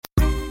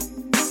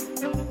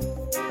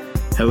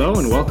Hello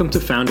and welcome to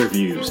Founder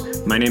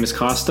Views. My name is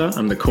Costa.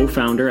 I'm the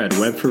co-founder at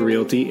Web for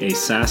Realty, a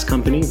SaaS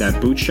company that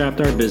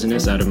bootstrapped our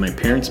business out of my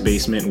parents'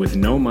 basement with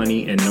no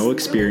money and no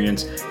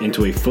experience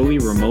into a fully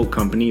remote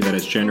company that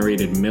has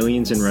generated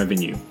millions in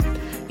revenue.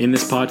 In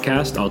this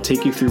podcast, I'll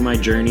take you through my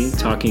journey,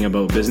 talking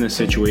about business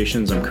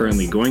situations I'm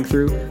currently going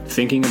through,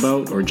 thinking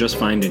about, or just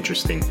find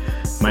interesting.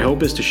 My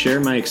hope is to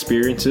share my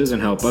experiences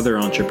and help other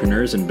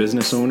entrepreneurs and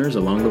business owners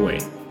along the way.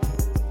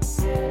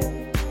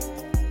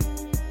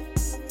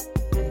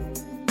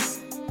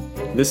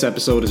 This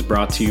episode is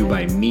brought to you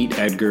by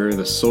MeetEdgar,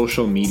 the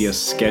social media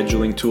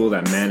scheduling tool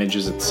that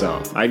manages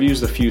itself. I've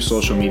used a few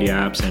social media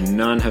apps and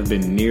none have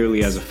been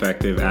nearly as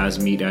effective as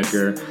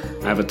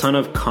MeetEdgar. I have a ton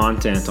of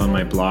content on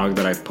my blog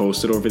that I've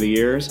posted over the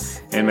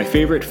years, and my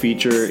favorite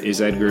feature is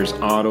Edgar's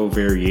auto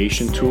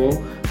variation tool,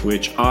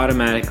 which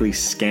automatically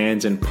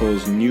scans and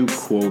pulls new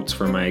quotes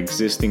from my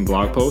existing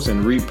blog posts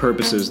and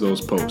repurposes those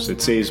posts.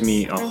 It saves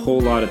me a whole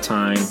lot of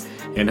time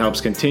and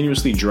helps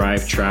continuously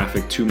drive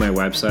traffic to my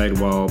website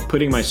while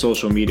putting my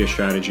social media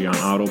strategy on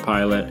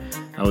autopilot.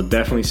 I would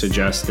definitely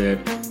suggest it.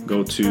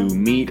 Go to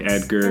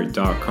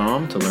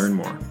meetedgar.com to learn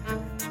more.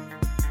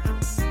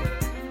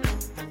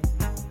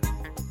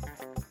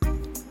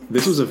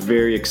 This was a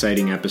very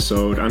exciting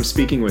episode. I'm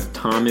speaking with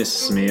Thomas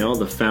Smale,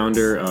 the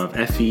founder of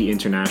FE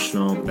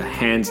International, the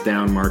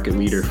hands-down market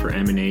leader for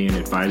M&A and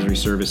advisory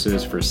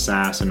services for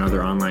SaaS and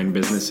other online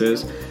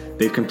businesses.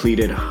 They've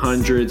completed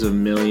hundreds of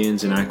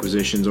millions in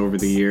acquisitions over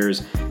the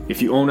years.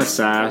 If you own a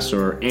SaaS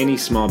or any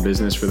small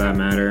business for that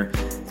matter,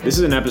 this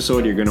is an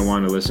episode you're going to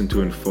want to listen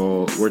to in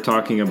full. We're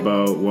talking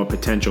about what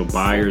potential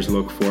buyers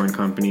look for in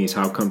companies,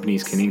 how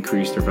companies can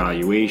increase their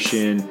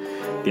valuation,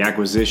 the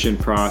acquisition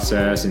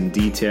process in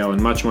detail,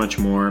 and much, much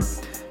more.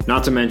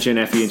 Not to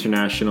mention, FE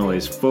International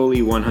is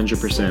fully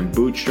 100%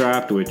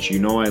 bootstrapped, which you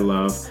know I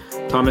love.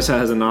 Thomas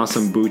has an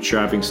awesome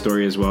bootstrapping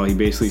story as well. He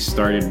basically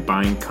started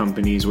buying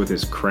companies with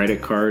his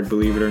credit card,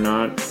 believe it or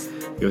not.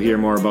 You'll hear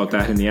more about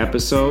that in the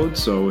episode.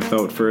 So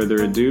without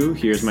further ado,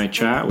 here's my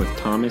chat with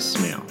Thomas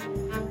Smale.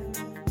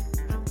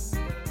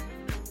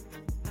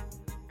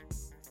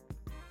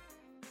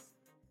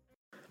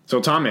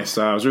 So Thomas,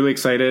 I was really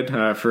excited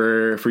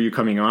for you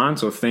coming on.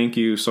 So thank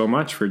you so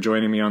much for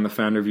joining me on the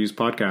Founder Views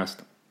podcast.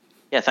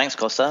 Yeah, thanks,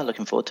 Costa.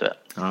 Looking forward to it.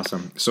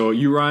 Awesome. So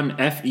you run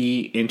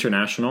FE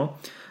International,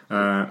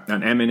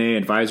 an M&A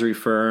advisory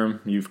firm.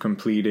 You've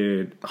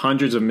completed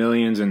hundreds of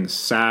millions in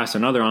SaaS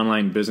and other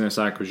online business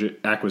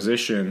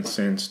acquisitions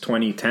since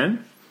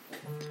 2010.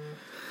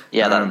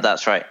 Yeah,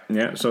 that's right.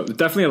 Yeah, so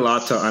definitely a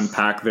lot to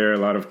unpack there, a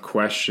lot of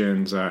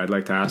questions I'd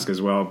like to ask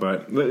as well.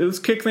 But let's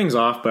kick things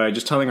off by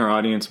just telling our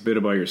audience a bit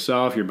about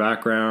yourself, your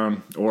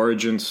background,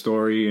 origin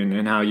story,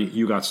 and how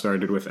you got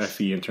started with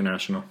FE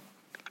International.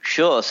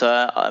 Sure.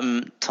 So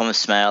I'm Thomas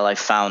Smale. I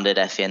founded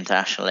FE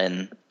International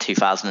in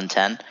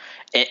 2010.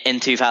 In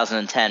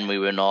 2010, we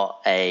were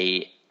not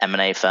a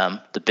M&A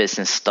firm. The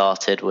business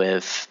started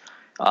with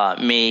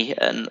me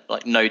and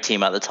no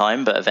team at the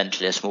time, but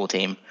eventually a small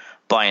team,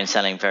 buying and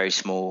selling very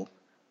small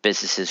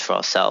businesses for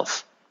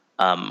ourselves.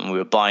 We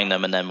were buying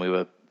them and then we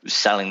were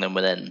selling them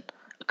within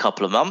a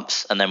couple of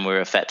months, and then we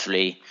were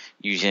effectively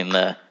using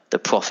the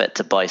profit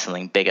to buy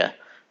something bigger.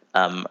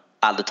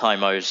 At the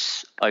time, I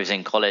was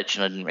in college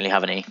and I didn't really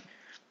have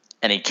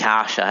any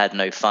cash. I had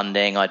no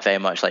funding. I'd very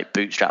much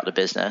bootstrap the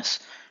business.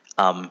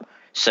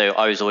 So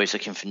I was always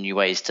looking for new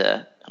ways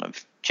to kind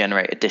of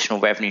generate additional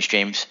revenue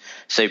streams.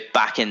 So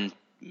back in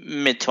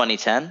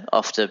mid-2010,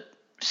 after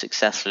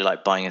successfully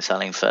buying and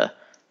selling for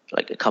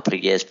a couple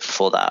of years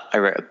before that, I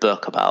wrote a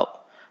book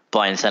about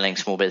buying and selling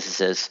small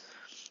businesses.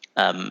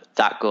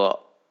 That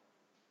got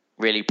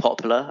really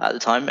popular at the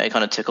time. It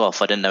kind of took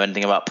off. I didn't know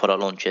anything about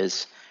product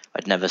launches.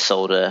 I'd never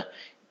sold a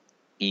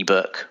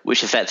ebook,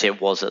 which effectively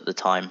it was at the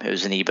time. It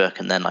was an ebook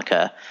and then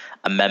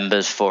a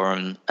members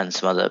forum and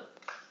some other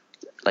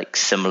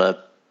similar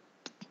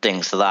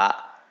things to that.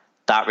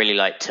 That really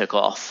took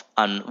off.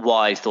 And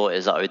what I thought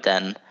is that I would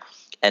then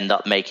end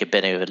up making a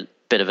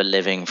bit of a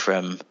living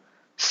from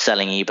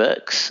selling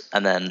ebooks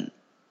and then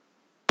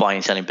buying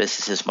and selling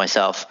businesses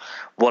myself.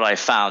 What I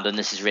found, and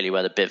this is really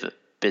where the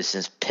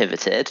business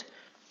pivoted,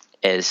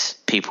 is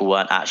people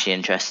weren't actually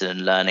interested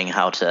in learning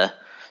how to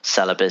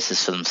sell a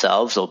business for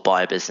themselves or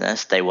buy a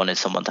business. They wanted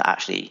someone to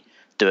actually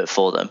do it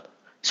for them.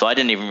 So I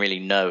didn't even really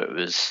know it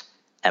was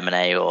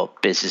M&A or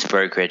business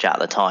brokerage at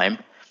the time.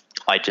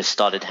 I just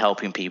started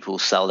helping people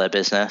sell their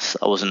business.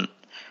 I wasn't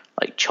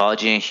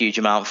charging a huge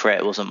amount for it.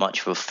 It wasn't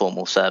much of a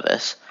formal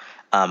service.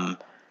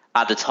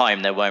 At the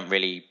time, there wasn't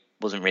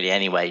really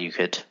any way you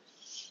could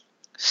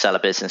sell a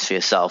business for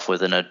yourself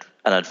with an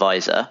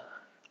advisor.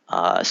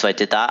 So I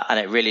did that,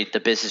 and the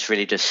business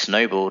really just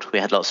snowballed. We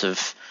had lots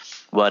of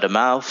word of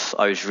mouth.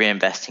 I was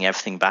reinvesting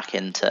everything back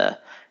into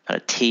kind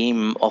of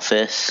team,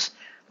 office,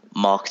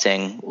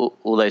 marketing,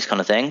 all those kind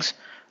of things.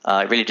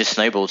 It really just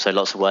snowballed, so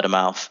lots of word of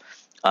mouth.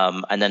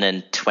 And then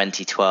in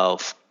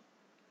 2012,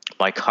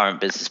 my current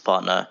business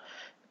partner,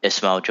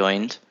 Ismail,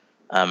 joined.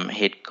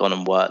 He'd gone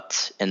and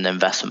worked in the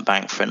investment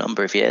bank for a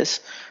number of years,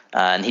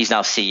 and he's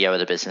now CEO of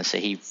the business. So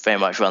he very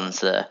much runs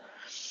the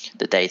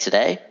the day to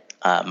day.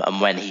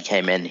 And when he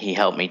came in, he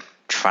helped me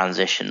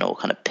transition or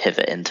kind of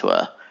pivot into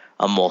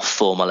a more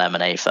formal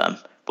M&A firm.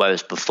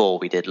 Whereas before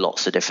we did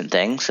lots of different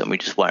things and we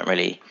just weren't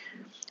really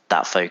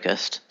that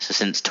focused. So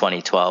since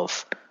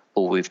 2012,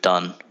 all we've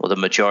done, or the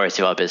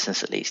majority of our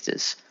business at least,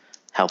 is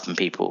helping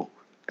people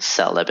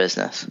sell their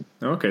business.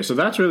 Okay, so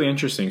that's really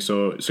interesting.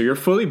 So you're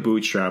fully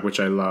bootstrapped, which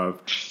I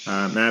love.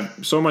 I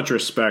have so much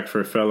respect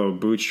for fellow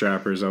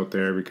bootstrappers out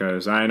there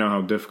because I know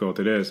how difficult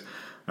it is.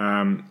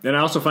 And I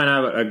also find I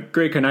have a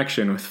great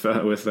connection with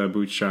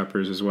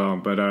bootstrappers as well.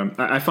 But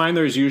I find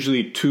there's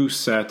usually two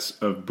sets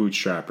of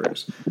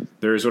bootstrappers.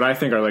 There's what I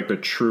think are like the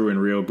true and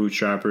real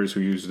bootstrappers who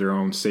use their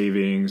own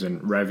savings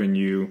and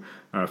revenue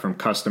from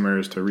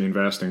customers to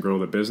reinvest and grow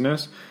the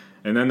business.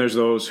 And then there's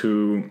those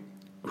who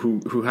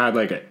had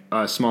like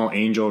a small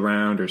angel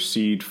round or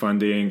seed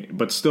funding,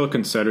 but still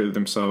consider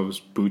themselves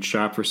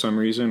bootstrap for some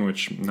reason,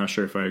 which I'm not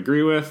sure if I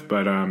agree with,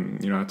 but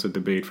that's a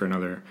debate for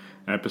another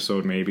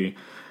episode maybe.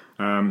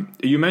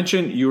 You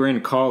mentioned you were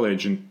in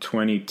college in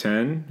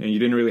 2010 and you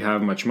didn't really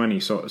have much money.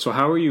 So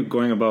how are you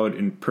going about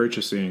in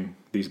purchasing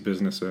these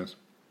businesses?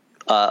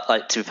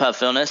 To be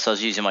perfectly honest, I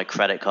was using my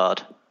credit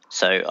card.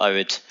 So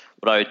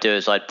what I would do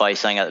is I'd buy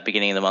something at the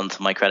beginning of the month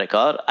on my credit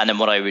card. And then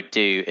what I would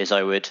do is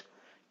I would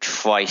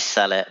try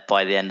sell it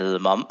by the end of the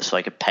month so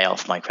I could pay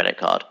off my credit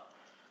card.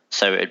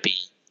 So it'd be,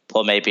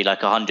 or maybe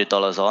like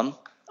 $100 on.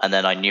 And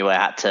then I knew I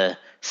had to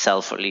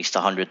sell for at least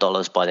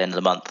 $100 by the end of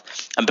the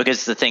month. And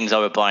because the things I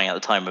was buying at the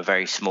time were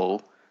very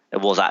small, it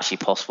was actually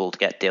possible to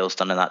get deals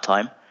done in that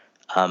time.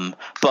 But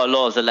a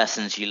lot of the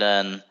lessons you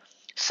learn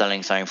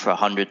selling something for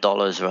 $100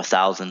 or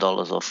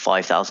 $1,000 or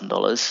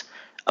 $5,000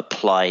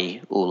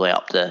 apply all the way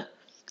up the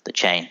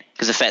chain.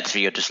 Because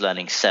effectively you're just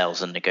learning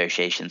sales and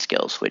negotiation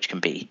skills, which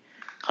can be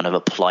kind of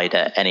applied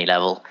at any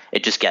level.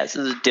 It just gets,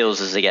 the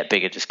deals as they get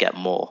bigger just get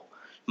more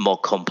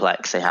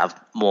complex. They have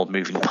more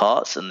moving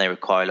parts and they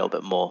require a little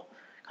bit more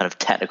kind of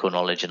technical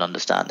knowledge and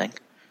understanding.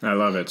 I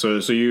love it. So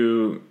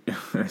you're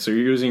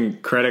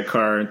using credit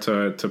card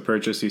to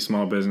purchase these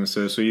small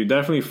businesses. So you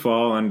definitely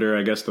fall under,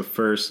 I guess, the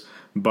first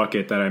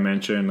bucket that I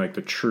mentioned, like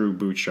the true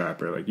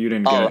bootstrapper. Like you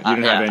didn't have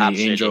any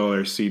absolutely. Angel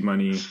or seed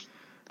money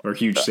or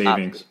huge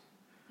savings.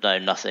 No,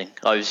 nothing.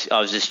 I was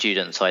a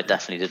student, so I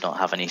definitely did not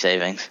have any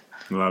savings.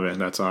 Love it.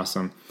 That's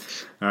awesome.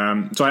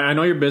 So I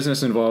know your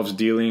business involves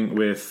dealing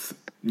with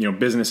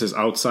businesses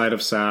outside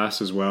of SaaS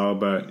as well,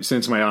 but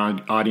since my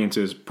audience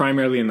is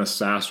primarily in the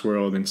SaaS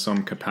world in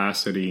some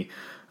capacity,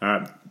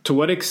 to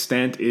what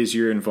extent is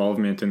your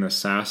involvement in the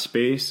SaaS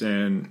space,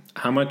 and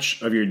how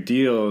much of your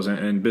deals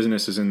and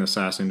business is in the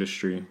SaaS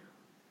industry?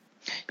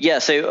 Yeah,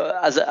 so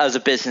as a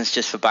business,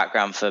 just for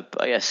background for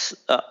I guess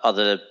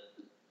other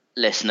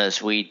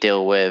listeners, we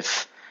deal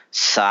with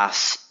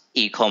SaaS,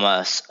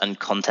 e-commerce, and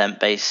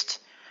content-based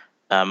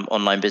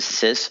online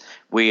businesses.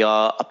 We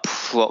are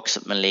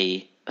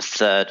approximately a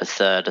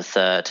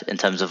third in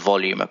terms of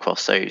volume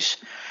across those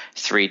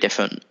three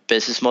different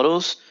business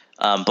models.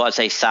 But I'd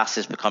say SaaS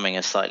is becoming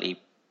a slightly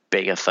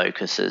bigger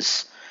focus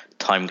as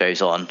time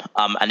goes on.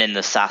 And in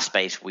the SaaS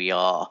space, we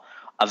are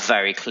a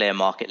very clear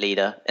market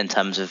leader in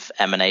terms of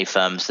M&A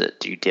firms that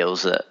do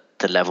deals at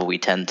the level we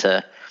tend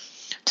to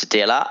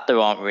deal at. There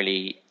aren't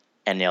really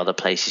any other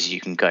places you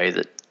can go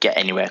that get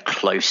anywhere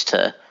close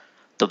to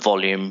the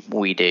volume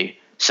we do.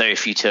 So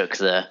if you took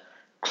the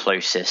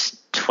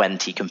closest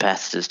 20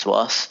 competitors to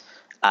us,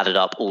 added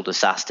up all the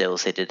SaaS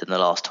deals they did in the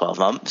last 12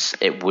 months,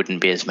 it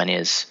wouldn't be as many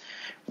as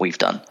we've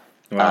done.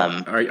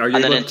 Wow. Are you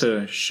able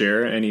to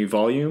share any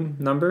volume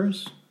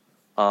numbers?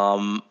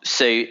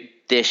 So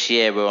this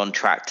year we're on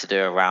track to do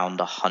around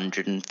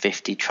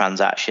 150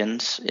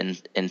 transactions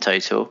in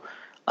total.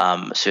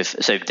 So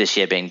this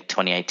year being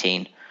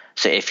 2018.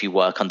 So if you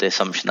work on the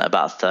assumption that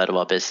about a third of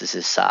our business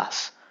is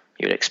SaaS,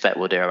 you would expect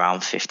we'll do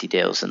around 50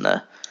 deals in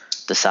the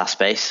SaaS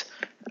space.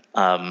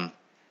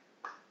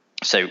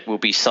 So we'll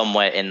be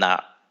somewhere in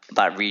that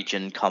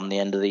region come the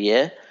end of the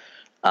year.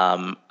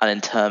 And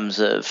in terms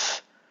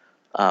of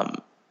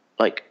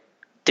like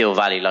deal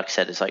value, like I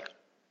said, it's like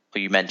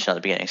what you mentioned at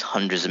the beginning, it's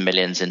hundreds of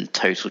millions in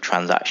total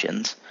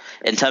transactions.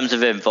 In terms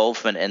of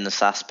involvement in the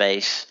SaaS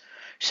space,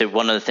 so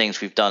one of the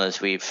things we've done as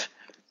we've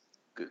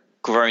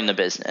grown the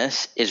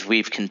business is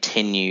we've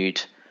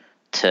continued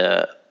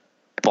to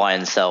buy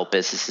and sell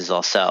businesses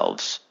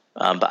ourselves.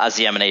 But as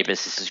the M&A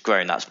business has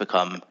grown, that's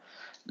become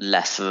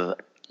less of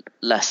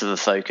a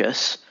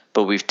focus.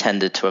 But we've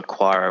tended to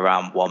acquire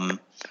around one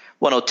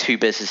or two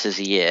businesses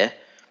a year,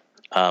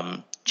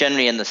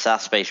 generally in the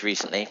SaaS space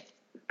recently,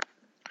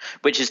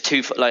 which is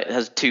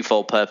has a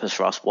twofold purpose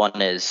for us.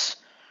 One is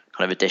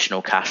kind of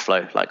additional cash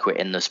flow, like we're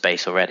in the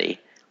space already,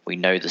 we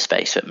know the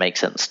space, so it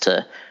makes sense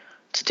to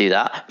do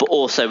that. But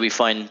also we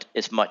find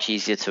it's much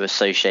easier to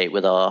associate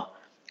with our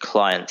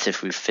clients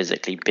if we've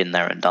physically been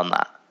there and done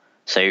that.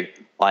 So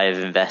I have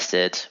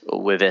invested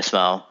with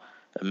Ismail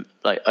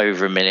like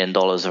over $1 million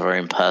of our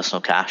own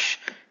personal cash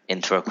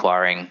into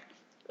acquiring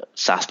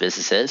SaaS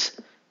businesses.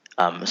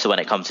 So when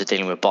it comes to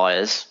dealing with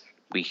buyers,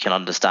 we can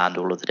understand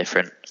all of the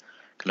different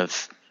kind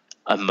of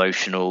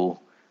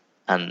emotional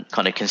and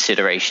kind of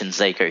considerations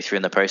they go through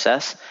in the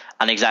process.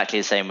 And exactly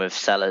the same with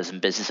sellers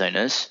and business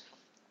owners.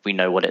 We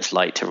know what it's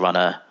like to run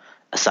a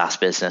SaaS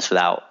business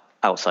without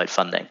outside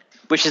funding,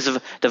 which is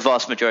the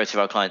vast majority of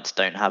our clients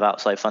don't have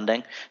outside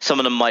funding. Some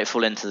of them might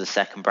fall into the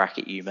second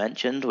bracket you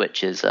mentioned,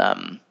 which is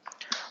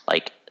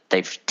like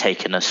they've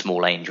taken a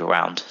small angel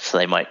round, so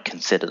they might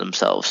consider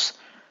themselves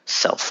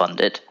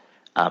self-funded.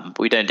 But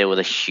we don't deal with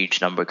a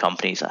huge number of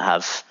companies that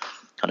have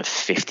kind of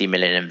 50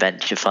 million in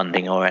venture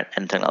funding or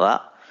anything like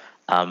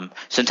that.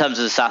 So in terms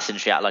of the SaaS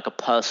industry at like a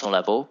personal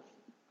level,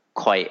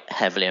 quite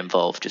heavily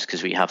involved just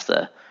because we have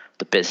the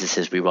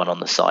businesses we run on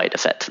the side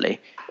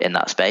effectively in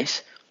that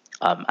space.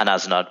 And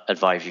as an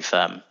advisory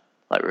firm,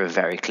 like we're a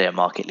very clear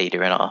market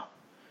leader in our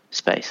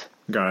space.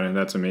 Got it.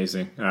 That's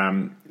amazing.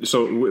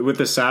 So with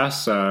the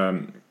SaaS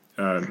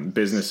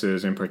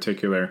businesses in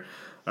particular,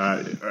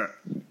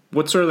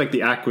 what's sort of like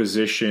the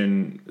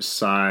acquisition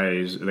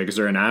size? Like, is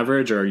there an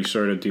average, or are you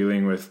sort of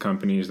dealing with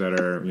companies that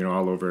are,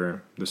 all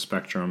over the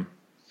spectrum?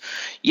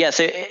 Yeah.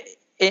 So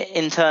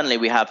internally,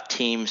 we have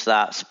teams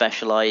that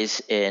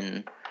specialize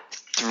in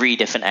 3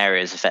 different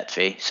areas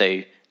effectively.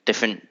 So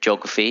different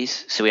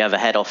geographies. So we have a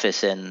head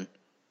office in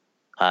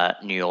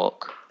New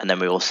York, and then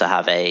we also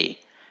have a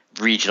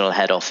regional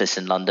head office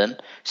in London.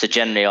 So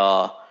generally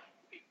our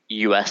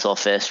US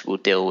office will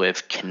deal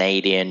with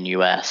Canadian,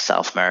 US,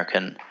 South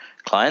American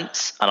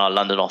clients, and our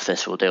London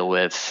office will deal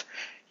with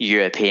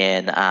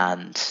European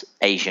and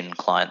Asian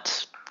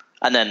clients.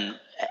 And then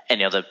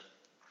any other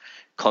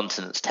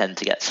continents tend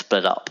to get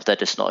split up. They're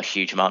just not a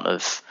huge amount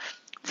of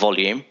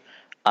volume.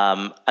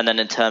 And then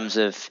in terms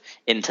of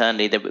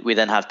internally, we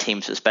then have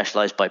teams that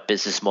specialize by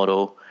business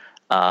model,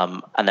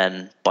 and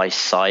then by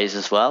size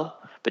as well.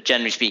 But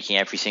generally speaking,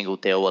 every single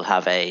deal will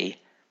have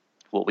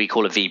what we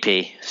call a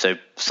VP. So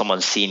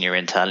someone senior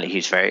internally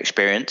who's very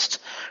experienced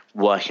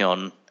working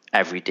on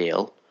every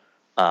deal,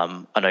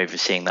 and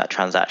overseeing that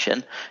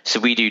transaction. So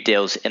we do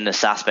deals in the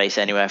SaaS space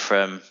anywhere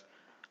from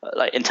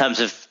like in terms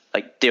of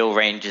like deal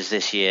ranges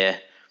this year,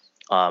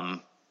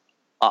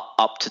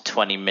 up to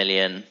 20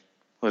 million.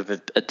 With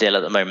a deal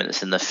at the moment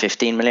that's in the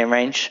 15 million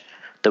range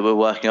that we're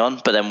working on,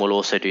 but then we'll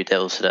also do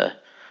deals that are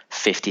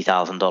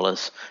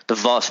 $50,000. The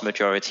vast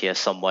majority are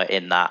somewhere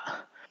in that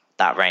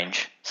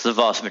range. So the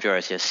vast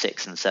majority are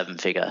 6 and 7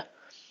 figure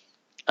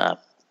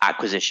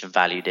acquisition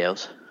value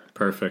deals.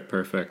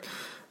 Perfect.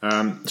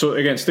 So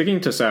again,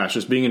 sticking to SaaS,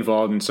 just being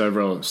involved in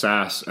several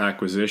SaaS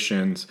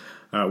acquisitions,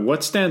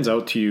 what stands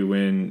out to you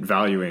when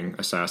valuing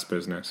a SaaS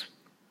business?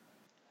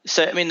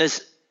 So I mean,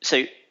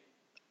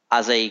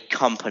 as a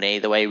company,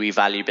 the way we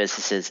value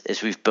businesses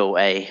is we've built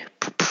a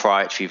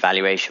proprietary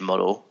valuation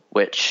model,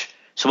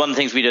 so one of the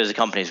things we do as a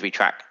company is we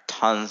track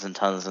tons and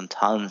tons and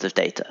tons of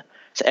data.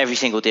 So every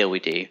single deal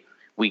we do,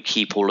 we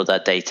keep all of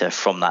that data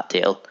from that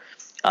deal.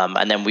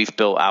 And then we've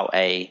built out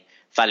a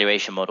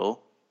valuation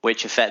model,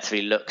 which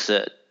effectively looks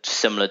at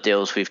similar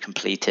deals we've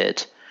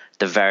completed,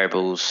 the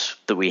variables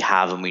that we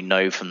have and we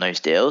know from those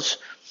deals.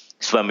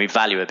 So when we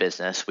value a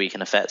business, we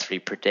can effectively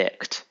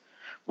predict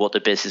what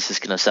the business is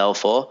going to sell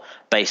for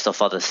based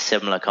off other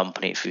similar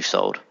companies we've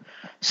sold.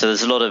 So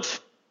there's a lot of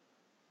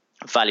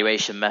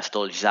valuation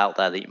methodologies out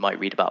there that you might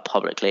read about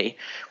publicly,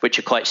 which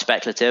are quite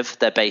speculative.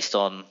 They're based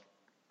on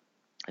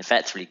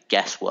effectively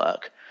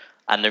guesswork.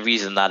 And the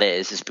reason that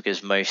is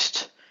because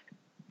most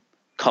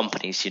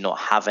companies do not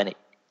have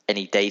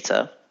any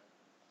data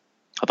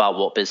about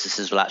what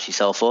businesses will actually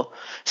sell for.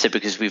 So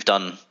because we've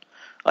done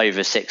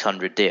over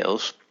 600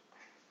 deals,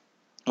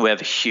 we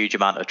have a huge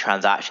amount of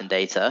transaction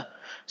data,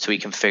 so we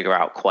can figure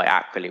out quite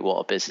accurately what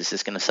a business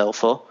is going to sell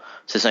for.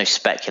 So there's no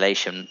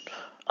speculation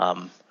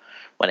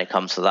when it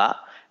comes to that.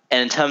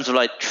 And in terms of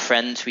like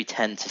trends we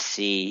tend to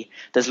see,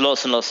 there's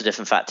lots and lots of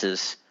different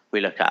factors we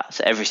look at.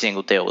 So every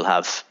single deal will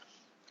have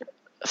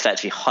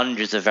effectively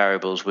hundreds of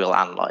variables we'll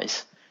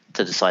analyze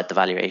to decide the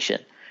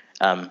valuation.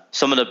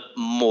 Some of the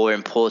more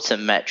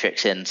important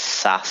metrics in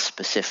SaaS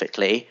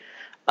specifically,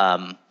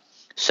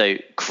 so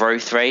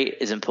growth rate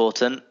is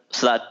important.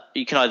 So that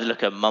you can either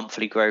look at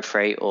monthly growth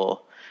rate or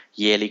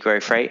yearly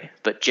growth rate,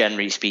 but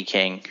generally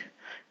speaking,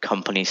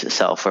 companies that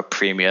sell for a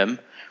premium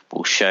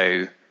will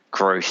show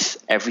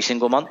growth every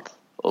single month.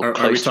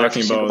 Are we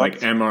talking about like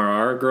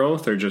MRR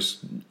growth or just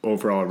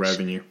overall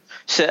revenue?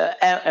 So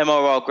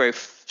MRR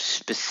growth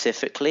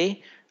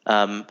specifically,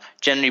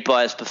 generally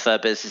buyers prefer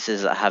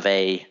businesses that have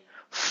a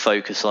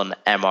focus on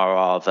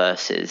MRR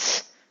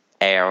versus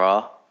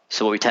ARR.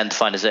 So what we tend to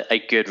find is a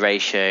good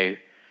ratio,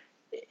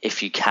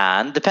 if you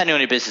can, depending on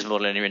your business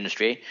model and your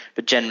industry,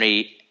 but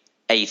generally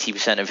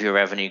 80% of your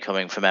revenue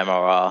coming from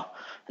MRR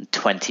and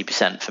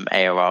 20% from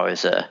ARR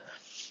is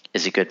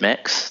a good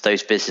mix.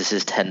 Those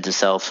businesses tend to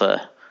sell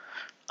for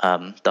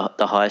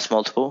the highest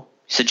multiple.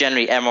 So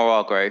generally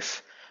MRR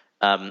growth,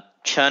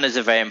 churn is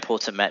a very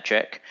important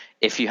metric.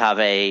 If you have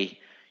a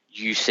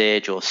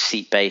usage or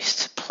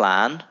seat-based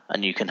plan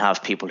and you can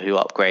have people who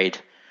upgrade,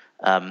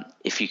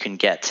 if you can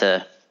get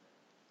to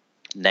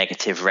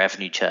negative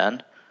revenue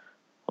churn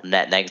or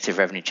net negative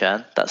revenue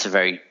churn, that's a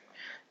very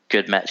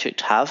good metric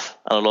to have.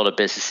 And a lot of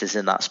businesses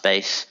in that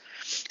space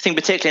I think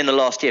particularly in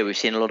the last year, we've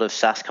seen a lot of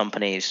SaaS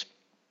companies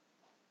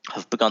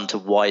have begun to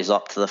wise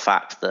up to the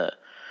fact that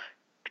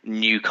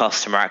new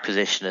customer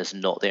acquisition is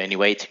not the only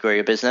way to grow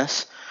your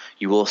business.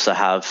 You also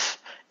have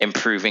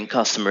improving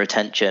customer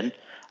retention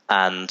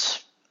and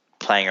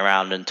playing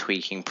around and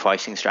tweaking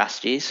pricing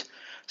strategies.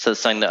 So it's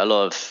something that a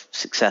lot of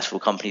successful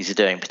companies are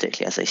doing,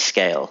 particularly as they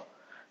scale.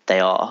 They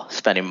are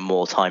spending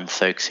more time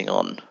focusing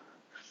on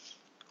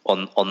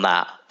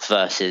that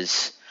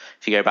versus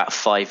if you go back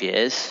 5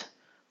 years,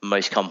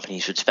 most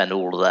companies would spend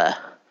all of their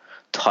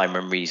time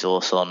and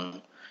resource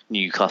on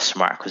new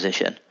customer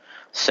acquisition.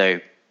 So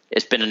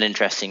it's been an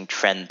interesting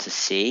trend to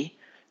see.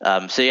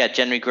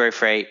 Generally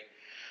growth rate.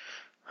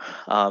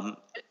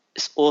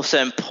 It's also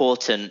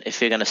important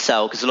if you're going to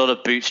sell, because a lot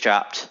of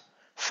bootstrapped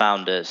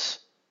founders,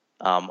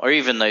 or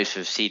even those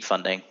with seed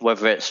funding,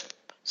 whether it's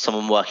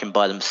someone working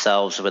by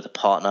themselves or with a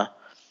partner,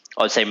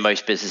 I would say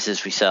most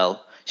businesses we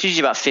sell, it's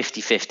usually about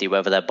 50-50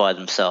 whether they're by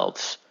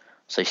themselves,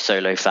 so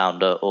solo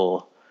founder,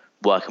 or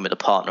working with a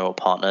partner or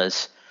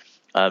partners.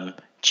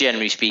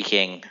 Generally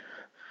speaking,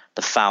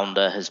 the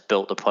founder has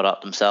built the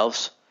product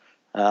themselves.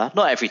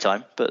 Not every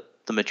time, but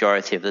the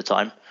majority of the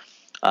time.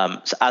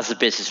 So as the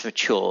business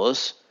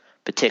matures,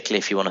 particularly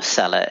if you want to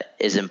sell it,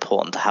 it's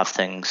important to have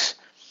things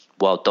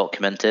well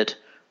documented,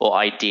 or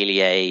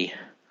ideally a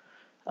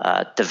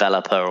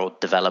developer or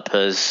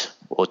developers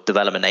or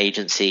development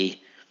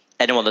agency,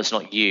 anyone that's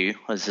not you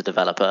as a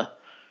developer,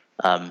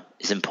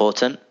 is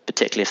important,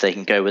 particularly if they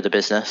can go with the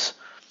business.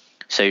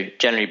 So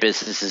generally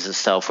businesses that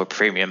sell for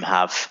premium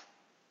have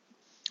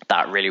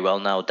that really well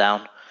nailed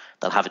down.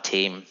 They'll have a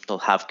team, they'll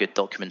have good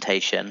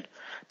documentation.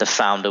 The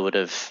founder would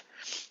have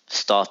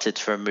started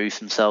to remove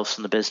themselves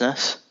from the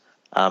business.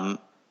 So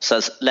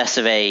it's less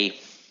of a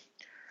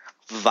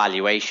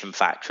valuation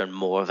factor and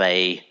more of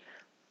a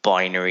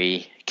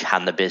binary,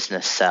 can the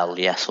business sell,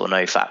 yes or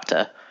no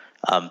factor.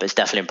 But it's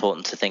definitely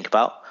important to think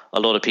about.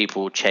 A lot of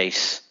people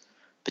chase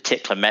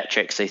particular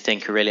metrics they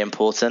think are really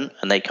important,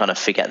 and they kind of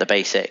forget the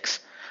basics,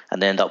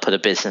 and they end up with a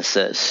business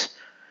that's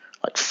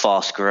like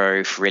fast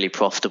growth, really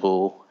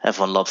profitable,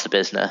 everyone loves the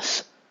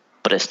business,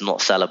 but it's not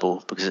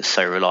sellable because it's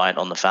so reliant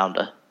on the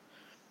founder.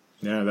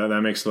 Yeah,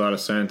 that makes a lot of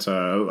sense. A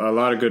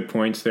lot of good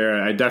points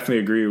there. I definitely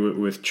agree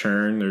with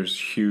churn. There's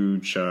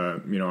huge,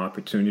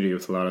 opportunity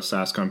with a lot of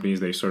SaaS companies.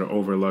 They sort of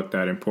overlook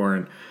that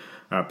important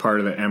part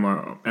of the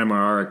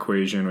MRR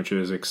equation, which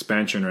is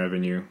expansion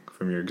revenue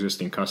from your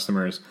existing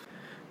customers.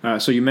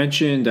 So you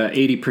mentioned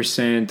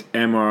 80%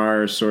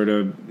 MRR is sort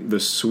of the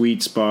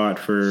sweet spot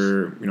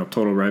for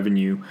total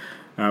revenue.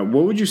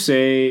 What would you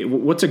say?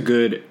 What's a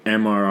good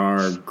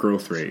MRR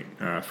growth rate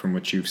from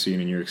what you've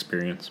seen in your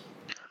experience?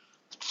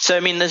 So, I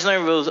mean, there's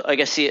no rules. I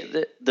guess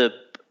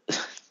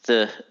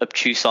the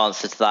obtuse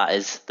answer to that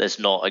is there's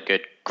not a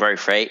good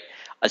growth rate.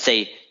 I'd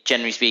say,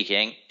 generally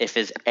speaking, if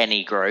there's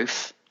any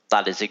growth,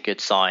 that is a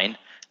good sign.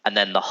 And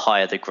then the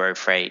higher the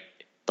growth rate,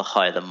 the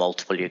higher the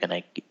multiple you're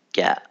going to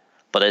get.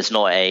 But there's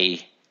not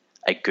a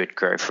good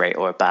growth rate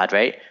or a bad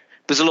rate.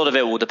 Because a lot of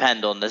it will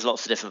depend on, there's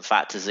lots of different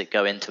factors that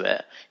go into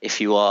it.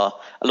 If you are,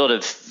 a lot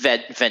of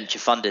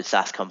venture-funded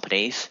SaaS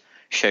companies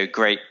show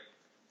great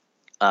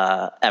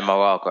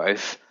MRR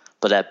growth,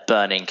 but they're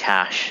burning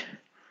cash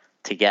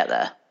to get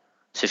there.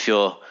 So if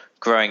you're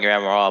growing your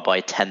MRR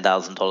by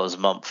 $10,000 a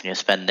month and you're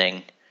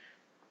spending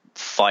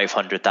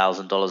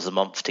 $500,000 a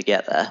month to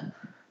get there,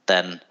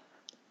 then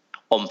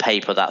on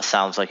paper that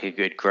sounds like a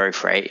good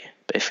growth rate.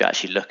 But if you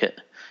actually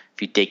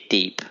if you dig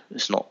deep,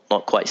 it's not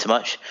quite so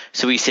much.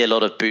 So we see a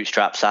lot of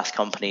bootstrap SaaS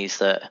companies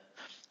that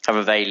have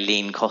a very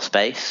lean cost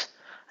base,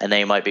 and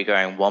they might be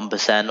growing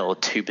 1% or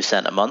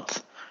 2% a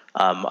month.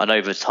 And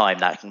over time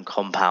that can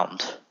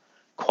compound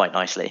quite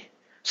nicely.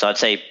 So I'd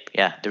say,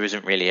 there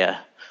isn't really a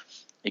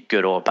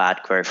good or bad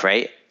growth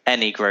rate.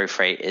 Any growth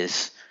rate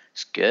is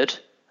good,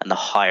 and the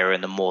higher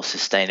and the more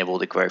sustainable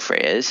the growth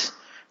rate is,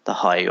 the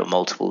higher your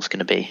multiple is going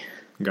to be.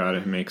 Got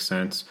it. Makes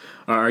sense.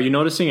 Are you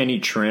noticing any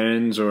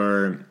trends,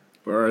 or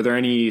are there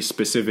any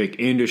specific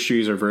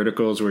industries or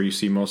verticals where you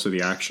see most of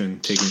the action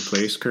taking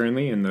place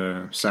currently in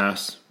the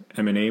SaaS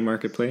M&A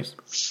marketplace?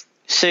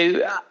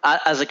 So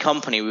as a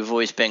company, we've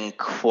always been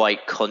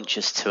quite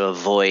conscious to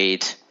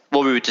avoid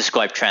what we would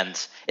describe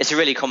trends. It's a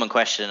really common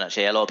question,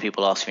 actually. A lot of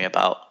people ask me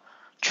about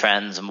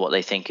trends and what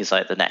they think is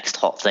like the next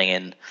hot thing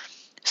in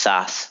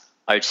SaaS.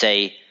 I would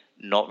say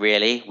not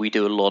really. We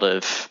do a lot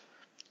of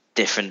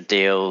different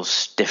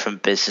deals,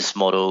 different business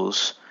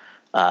models,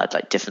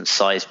 like different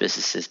size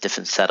businesses,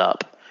 different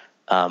setup.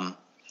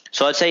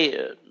 So I'd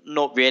say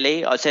not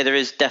really. I'd say there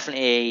is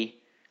definitely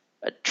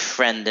a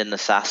trend in the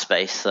SaaS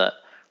space that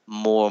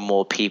more and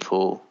more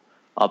people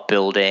are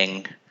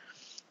building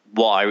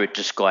what I would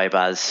describe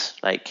as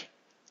like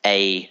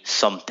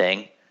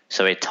something,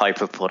 so a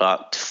type of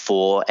product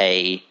for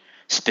a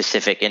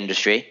specific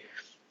industry.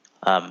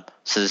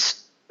 So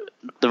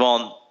there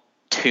aren't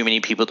too many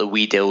people that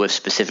we deal with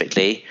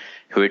specifically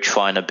who are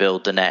trying to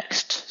build the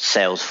next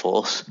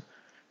Salesforce.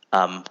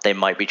 They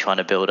might be trying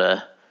to build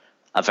a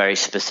very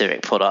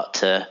specific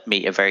product to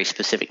meet a very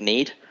specific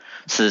need.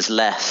 So there's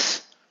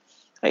less,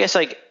 I guess,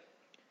 like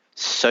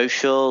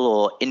social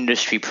or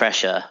industry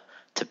pressure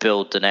to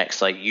build the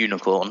next like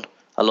unicorn.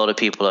 A lot of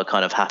people are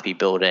kind of happy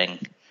building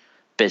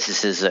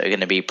businesses that are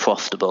going to be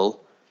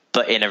profitable,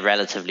 but in a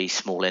relatively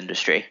small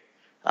industry.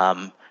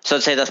 So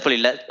I'd say that's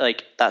probably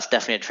that's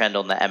definitely a trend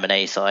on the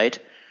M&A side,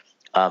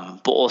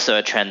 but also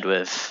a trend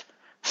with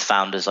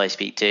founders I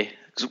speak to.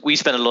 'Cause we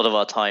spend a lot of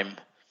our time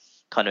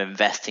kind of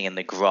investing in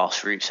the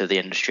grassroots of the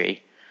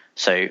industry.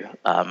 So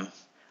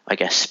I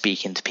guess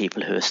speaking to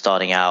people who are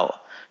starting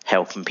out,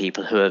 helping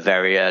people who are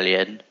very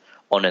early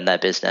on in their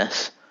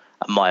business.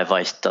 And my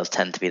advice does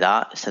tend to be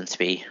that. It tends to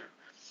be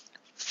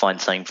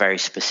find something very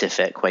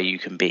specific where you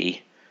can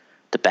be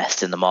the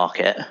best in the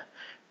market.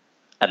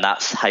 And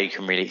that's how you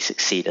can really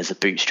succeed as a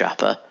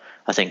bootstrapper.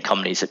 I think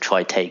companies that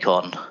try take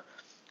on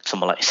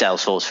someone like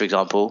Salesforce, for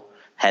example,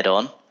 head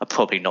on are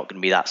probably not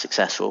going to be that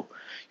successful.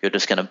 You're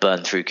just going to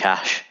burn through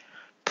cash,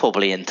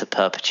 probably into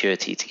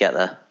perpetuity to get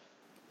there.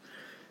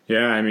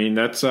 Yeah, I mean,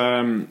 that's,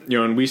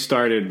 when we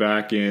started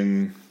back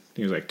in, I think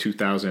it was like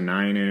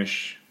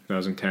 2009-ish,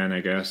 2010, I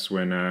guess,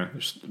 when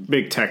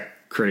big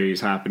tech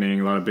craze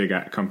happening. A lot of big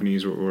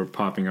companies were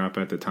popping up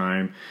at the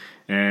time.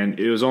 And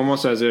it was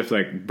almost as if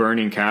like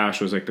burning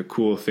cash was like the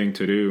cool thing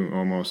to do,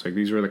 almost. Like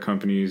these were the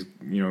companies,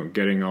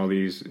 getting all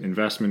these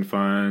investment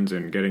funds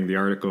and getting the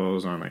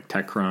articles on like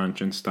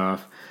TechCrunch and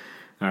stuff.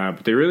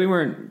 But they really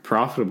weren't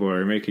profitable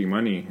or making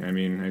money. I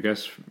mean, I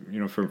guess,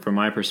 from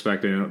my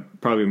perspective,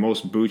 probably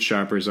most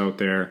bootstrappers out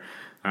there,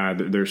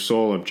 their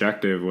sole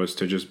objective was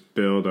to just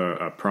build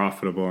a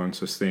profitable and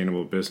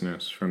sustainable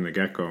business from the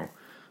get-go,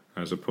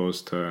 as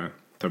opposed to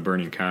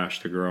burning cash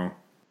to grow.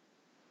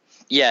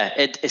 Yeah,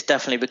 it's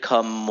definitely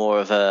become more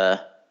of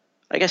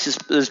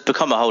there's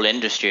become a whole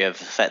industry of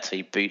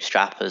effectively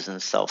bootstrappers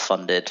and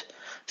self-funded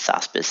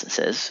SaaS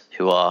businesses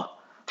who are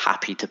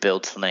happy to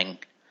build something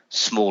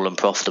small and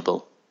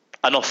profitable.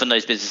 And often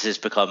those businesses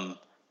become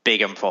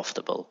big and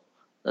profitable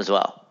as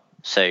well.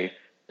 So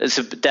it's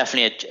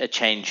definitely a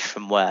change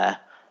from where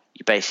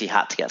you basically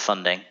had to get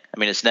funding. I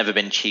mean, it's never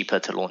been cheaper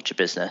to launch a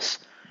business,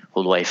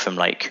 all the way from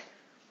like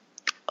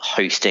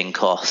hosting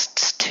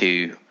costs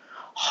to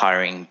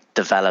hiring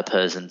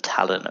developers and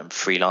talent and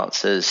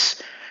freelancers,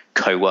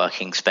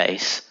 co-working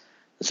space.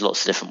 There's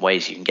lots of different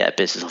ways you can get a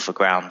business off the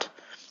ground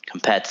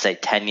compared to say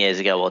 10 years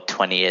ago or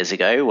 20 years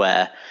ago,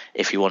 where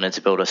if you wanted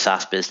to build a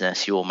SaaS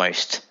business, you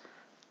almost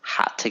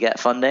had to get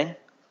funding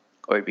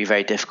or it'd be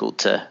very difficult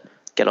to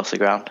get off the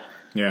ground.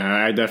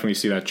 Yeah, I definitely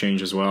see that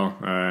change as well.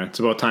 It's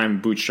about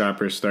time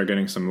bootstrappers start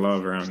getting some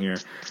love around here.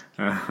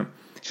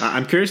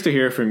 I'm curious to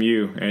hear from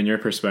you and your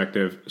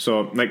perspective.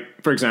 So,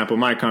 like, for example,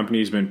 my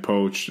company's been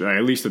poached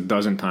at least a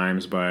dozen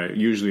times by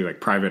usually like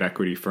private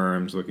equity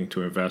firms looking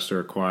to invest or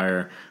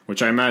acquire,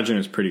 which I imagine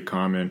is pretty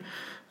common.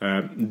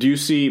 Do you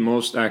see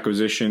most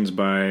acquisitions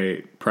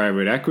by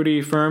private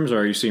equity firms, or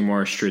are you seeing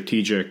more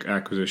strategic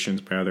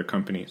acquisitions by other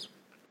companies?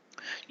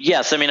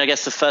 Yes, I mean, I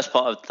guess the first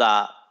part of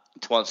that,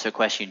 to answer a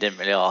question you didn't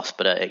really ask,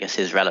 but I guess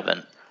is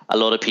relevant. A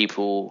lot of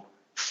people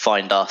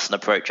find us and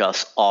approach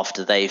us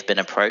after they've been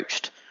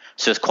approached.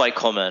 So it's quite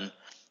common,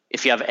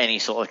 if you have any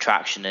sort of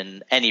traction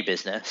in any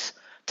business,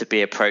 to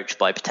be approached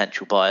by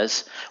potential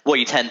buyers. What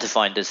you tend to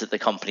find is that the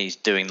companies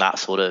doing that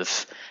sort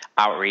of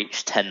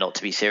outreach tend not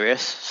to be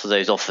serious. So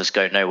those offers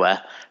go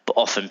nowhere. But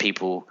often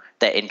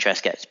their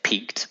interest gets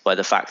piqued by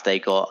the fact they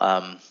got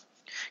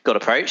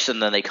approached,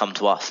 and then they come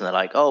to us and they're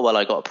like, oh, well,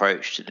 I got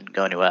approached, it didn't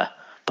go anywhere,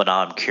 but now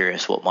I'm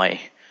curious what my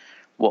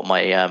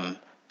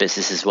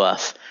business is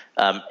worth.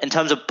 In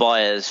terms of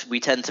buyers, we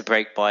tend to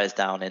break buyers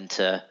down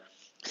into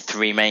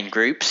three main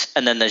groups,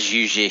 and then there's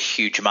usually a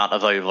huge amount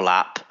of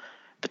overlap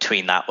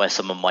between that, where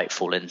someone might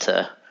fall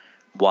into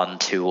one,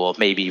 two, or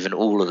maybe even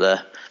all of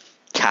the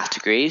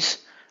categories.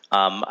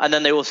 And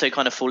then they also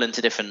kind of fall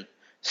into different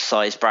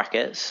size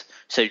brackets.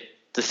 So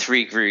the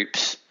three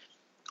groups,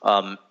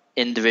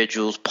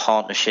 individuals,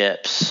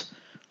 partnerships,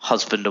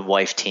 husband and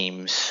wife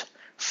teams,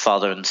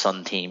 father and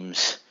son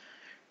teams,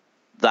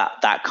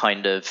 that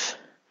kind of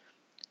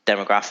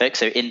demographic.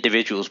 So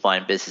individuals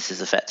buying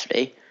businesses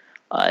effectively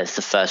is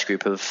the first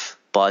group of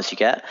buyers you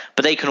get.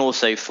 But they can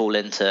also fall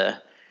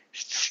into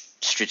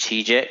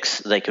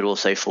strategics. They could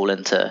also fall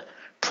into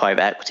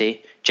private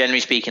equity.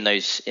 Generally speaking,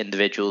 those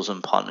individuals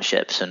and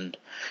partnerships and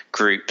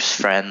groups,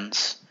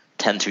 friends,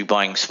 tend to be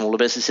buying smaller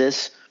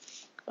businesses.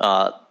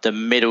 The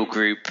middle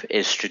group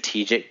is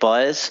strategic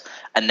buyers,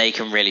 and they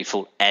can really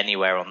fall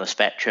anywhere on the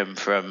spectrum,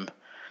 from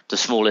the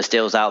smallest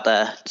deals out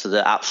there to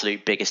the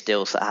absolute biggest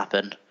deals that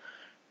happen.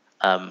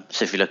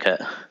 So if you look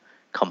at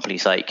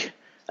companies like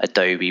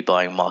Adobe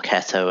buying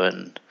Marketo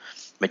and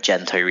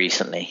Magento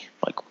recently,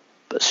 like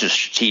it's a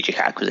strategic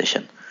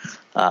acquisition,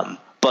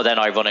 but then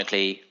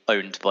ironically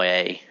owned by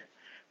a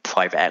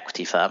private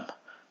equity firm.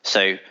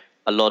 So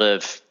a lot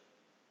of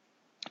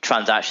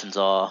transactions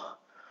are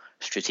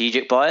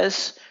strategic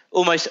buyers.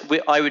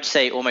 I would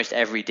say almost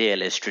every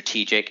deal is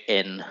strategic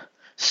in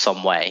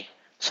some way.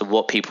 So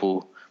what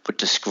people would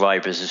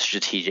describe as a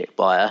strategic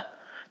buyer,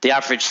 the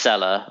average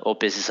seller or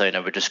business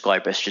owner would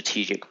describe a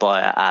strategic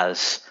buyer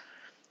as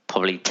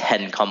probably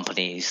 10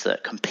 companies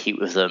that compete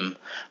with them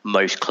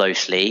most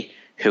closely,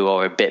 who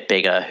are a bit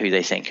bigger who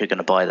they think are going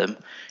to buy them.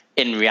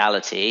 In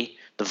reality,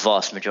 the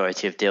vast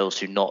majority of deals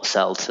do not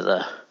sell to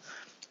the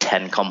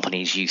 10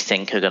 companies you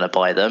think are going to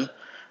buy them.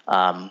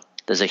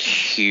 There's a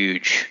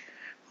huge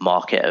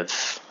market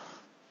of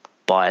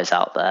buyers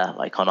out there,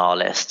 like on our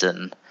list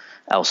and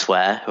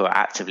elsewhere, who are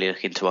actively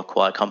looking to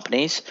acquire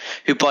companies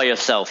who by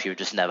yourself you would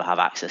just never have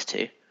access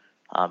to,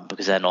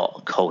 because they're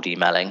not cold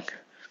emailing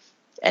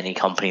any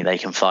company they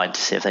can find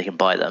to see if they can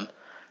buy them.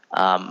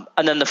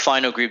 And then the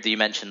final group that you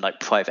mentioned, like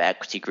private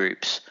equity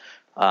groups.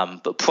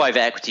 But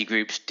private equity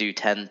groups do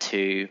tend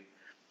to,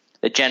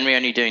 they're generally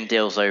only doing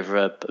deals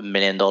over $1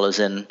 million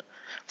in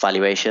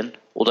valuation,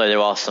 although there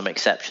are some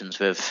exceptions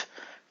with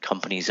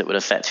companies that would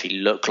effectively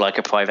look like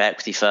a private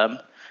equity firm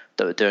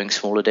that were doing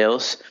smaller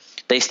deals.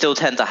 They still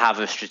tend to have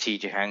a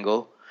strategic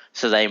angle,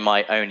 so they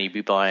might only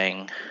be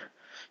buying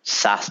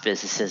SaaS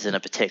businesses in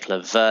a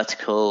particular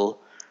vertical,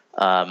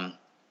 a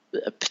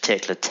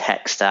particular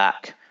tech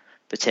stack,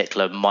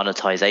 particular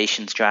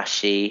monetization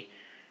strategy.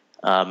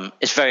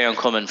 It's very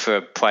uncommon for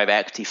a private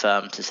equity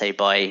firm to say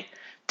buy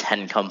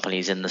 10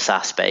 companies in the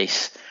SaaS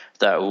space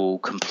that are all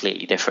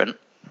completely different,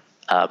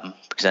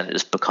 because then it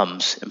just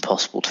becomes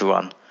impossible to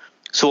run.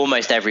 So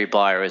almost every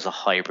buyer is a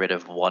hybrid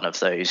of one of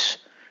those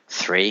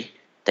three.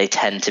 They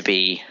tend to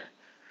be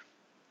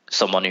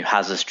someone who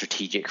has a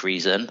strategic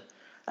reason,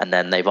 and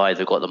then they've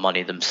either got the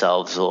money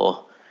themselves,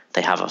 or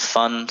they have a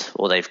fund,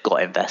 or they've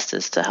got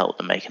investors to help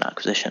them make an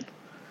acquisition.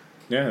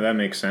 Yeah, that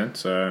makes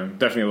sense.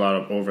 Definitely a lot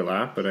of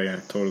overlap, but I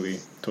totally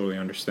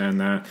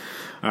understand that.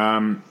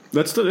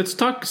 Let's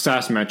talk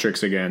SaaS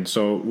metrics again.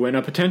 So when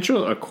a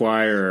potential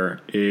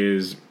acquirer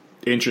is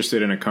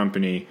interested in a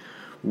company,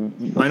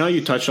 I know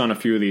you touched on a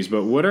few of these,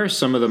 but what are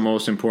some of the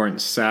most important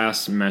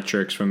SaaS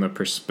metrics from the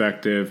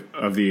perspective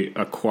of the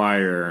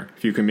acquirer?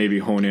 If you can maybe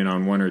hone in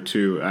on one or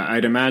two.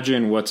 I'd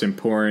imagine what's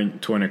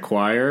important to an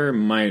acquirer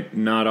might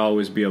not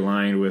always be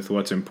aligned with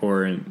what's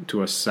important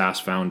to a SaaS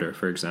founder,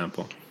 for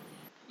example.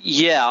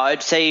 Yeah,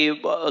 I'd say a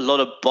lot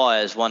of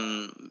buyers,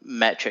 one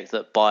metric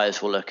that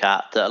buyers will look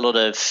at that a lot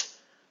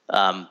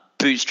of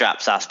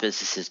bootstrap SaaS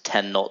businesses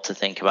tend not to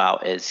think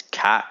about is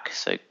CAC,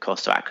 so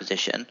cost of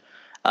acquisition.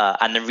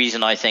 And the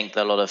reason I think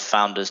that a lot of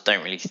founders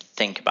don't really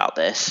think about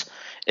this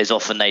is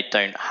often they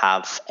don't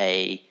have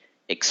a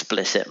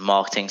explicit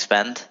marketing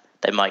spend.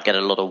 They might get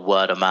a lot of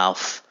word of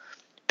mouth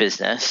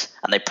business,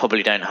 and they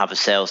probably don't have a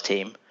sales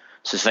team.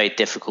 So it's very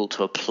difficult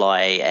to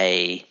apply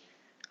a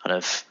kind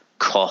of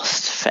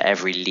cost for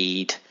every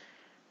lead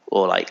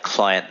or like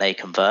client they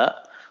convert.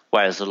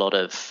 Whereas a lot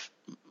of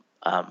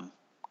kind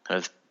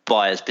of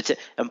buyers,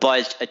 and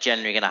buyers are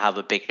generally going to have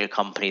a bigger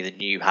company than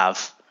you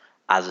have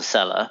as a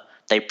seller.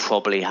 They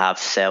probably have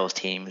sales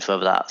teams,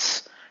 whether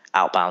that's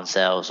outbound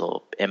sales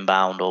or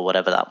inbound or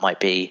whatever that might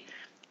be,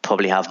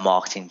 probably have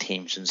marketing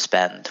teams and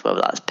spend,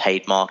 whether that's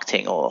paid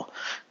marketing or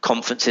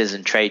conferences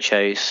and trade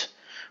shows,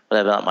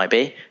 whatever that might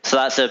be. So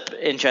that's an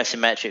interesting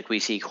metric we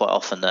see quite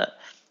often that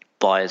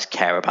buyers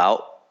care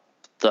about,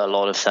 that a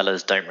lot of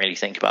sellers don't really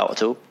think about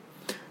at all.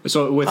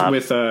 So with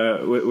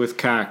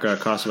CAC,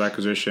 cost of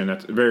acquisition,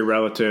 that's very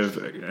relative,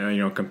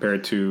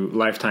 compared to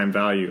lifetime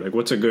value. Like,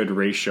 what's a good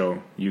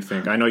ratio, you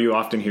think? I know you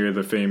often hear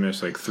the famous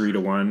 3 to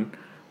 1.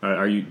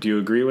 Do you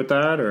agree with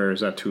that, or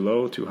is that too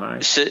low, too high?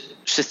 So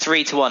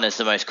 3 to 1 is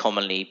the most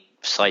commonly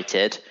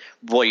cited.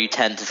 What you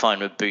tend to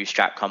find with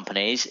bootstrap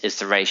companies is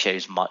the ratio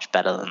is much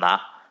better than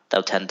that.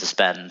 They'll tend to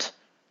spend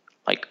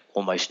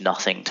almost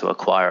nothing to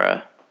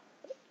acquire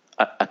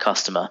a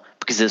customer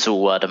because it's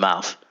all word of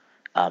mouth.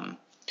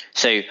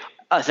 So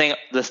I think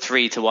the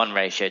 3 to 1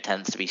 ratio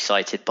tends to be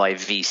cited by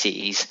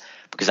VCs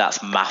because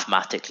that's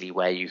mathematically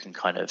where you can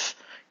kind of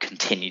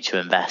continue to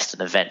invest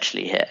and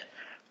eventually hit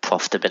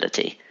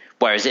profitability.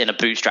 Whereas in a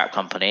bootstrap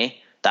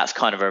company, that's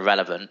kind of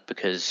irrelevant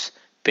because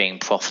being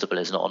profitable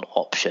is not an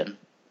option.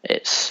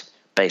 It's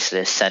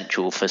basically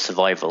essential for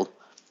survival.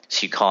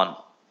 So you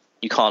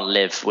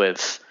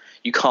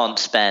can't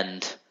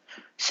spend,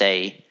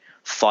 say,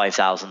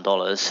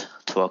 $5,000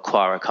 to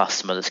acquire a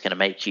customer that's going to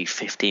make you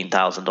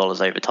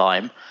 $15,000 over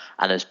time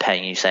and is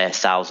paying you, say,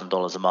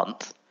 $1,000 a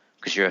month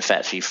because you're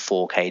effectively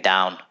 $4,000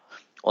 down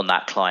on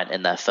that client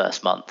in their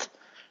first month.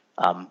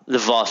 The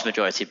vast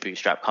majority of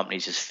bootstrap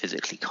companies just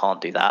physically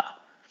can't do that.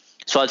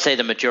 So I'd say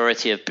the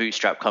majority of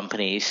bootstrap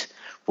companies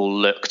will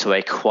look to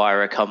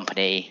acquire a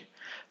company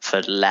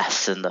for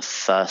less than the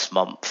first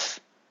month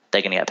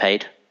they're going to get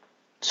paid.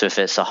 So if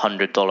it's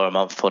 $100 a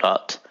month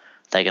product,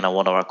 they're going to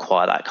want to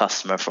acquire that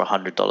customer for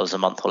 $100 a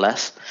month or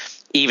less,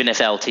 even if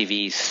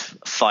LTV is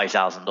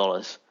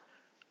 $5,000.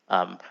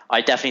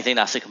 I definitely think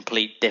that's a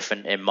complete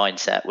different in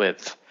mindset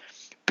with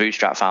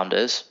bootstrap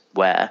founders,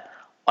 where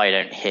I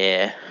don't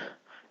hear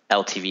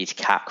LTV to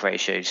CAC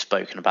ratios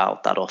spoken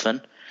about that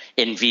often.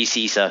 In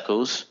VC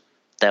circles,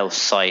 they'll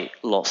cite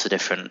lots of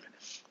different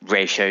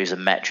ratios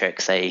and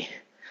metrics they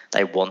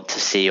want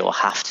to see or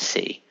have to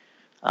see.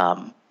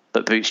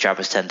 But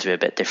bootstrappers tend to be a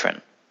bit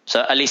different.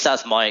 So at least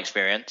that's my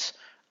experience.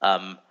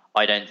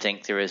 I don't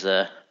think there is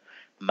a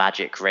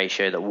magic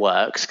ratio that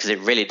works because it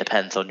really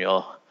depends on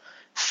your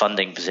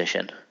funding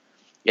position.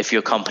 if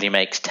your company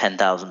makes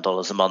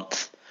 $10,000 a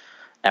month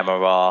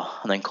MRR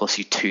and then costs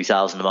you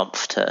 $2,000 a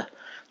month to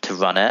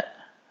run it,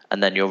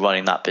 and then you're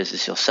running that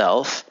business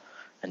yourself,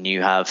 and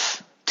you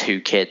have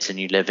 2 kids and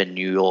you live in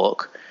New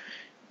York,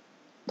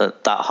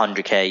 that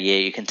 $100K a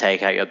year you can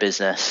take out your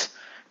business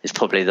is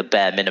probably the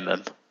bare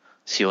minimum.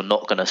 So you're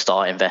not going to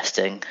start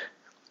investing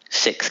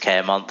 $6K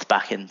a month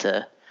back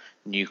into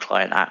new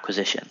client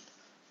acquisition.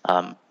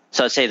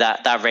 So I'd say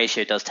that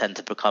ratio does tend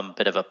to become a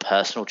bit of a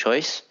personal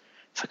choice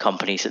for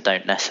companies that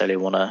don't necessarily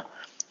want to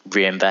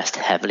reinvest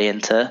heavily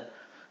into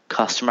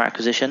customer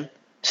acquisition.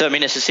 So, I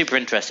mean, it's a super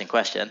interesting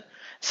question.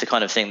 It's the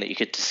kind of thing that you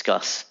could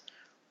discuss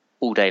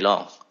all day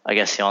long. I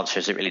guess the answer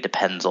is it really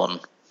depends on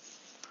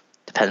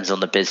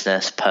the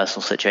business,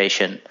 personal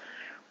situation,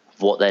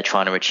 what they're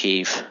trying to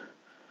achieve.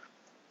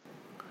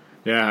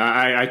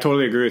 Yeah, I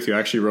totally agree with you. I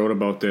actually wrote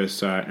about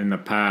this in the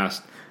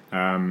past.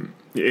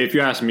 If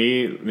you ask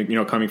me,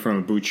 coming from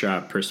a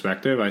bootstrap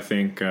perspective, I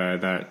think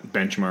that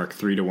benchmark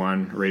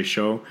 3-to-1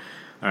 ratio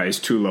is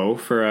too low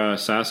for a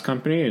SaaS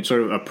company. It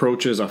sort of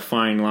approaches a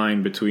fine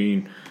line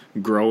between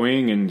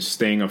growing and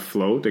staying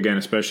afloat, again,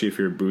 especially if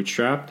you're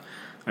bootstrapped.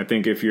 I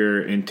think if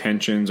your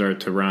intentions are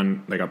to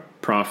run like a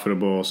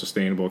profitable,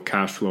 sustainable,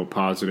 cash flow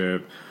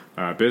positive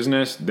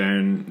business,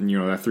 then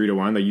that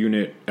 3-to-1, the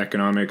unit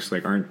economics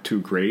aren't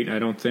too great. I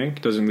don't think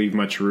it doesn't leave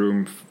much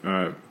room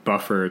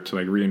buffer to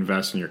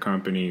reinvest in your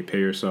company, pay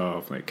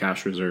yourself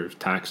cash reserves,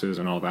 taxes,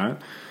 and all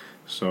that.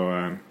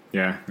 So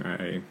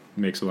it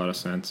makes a lot of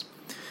sense.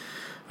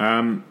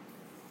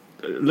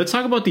 Let's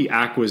talk about the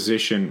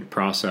acquisition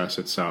process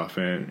itself,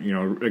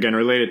 and again,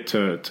 related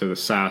to the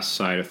SaaS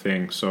side of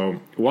things. So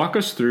walk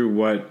us through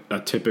what a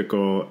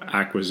typical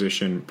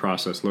acquisition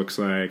process looks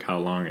like, how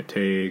long it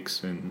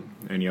takes, and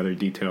any other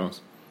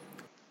details.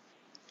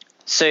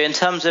 So in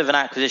terms of an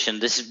acquisition,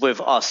 this is with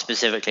us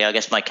specifically. I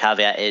guess my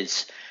caveat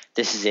is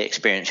this is the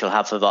experience you'll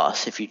have with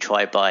us. If you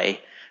try buy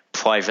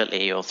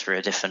privately or through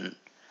a different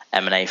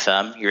M&A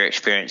firm, your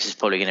experience is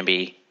probably going to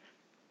be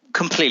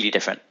completely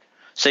different.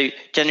 So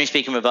generally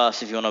speaking with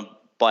us, if you want to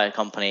buy a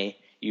company,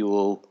 you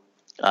will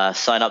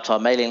sign up to our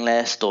mailing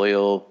list, or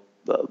you'll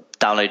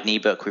download an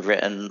ebook we've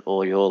written,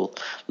 or you'll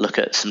look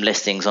at some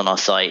listings on our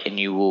site, and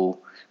you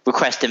will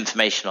request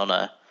information on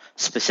a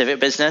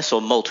specific business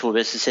or multiple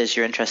businesses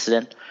you're interested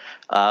in.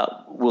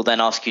 We'll then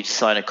ask you to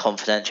sign a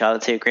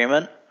confidentiality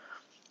agreement.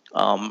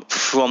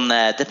 From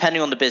there,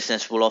 depending on the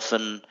business, we'll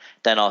often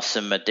then ask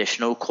some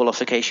additional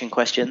qualification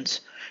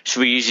questions.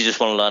 So we usually just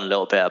want to learn a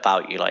little bit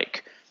about you,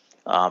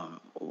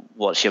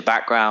 what's your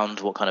background,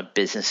 what kind of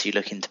business you're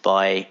looking to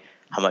buy,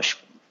 how much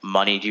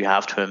money do you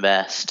have to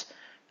invest,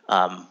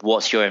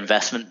 what's your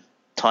investment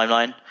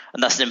timeline.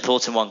 And that's an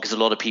important one because a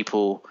lot of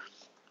people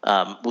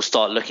will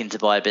start looking to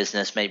buy a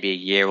business maybe a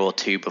year or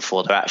 2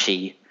 before they're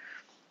actually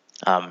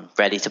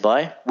ready to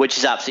buy, which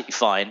is absolutely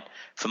fine.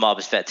 From our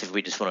perspective,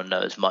 we just want to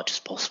know as much as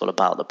possible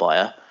about the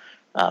buyer,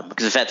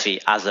 because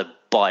effectively as a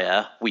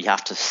buyer, we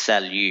have to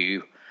sell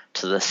you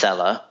to the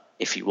seller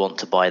if you want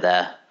to buy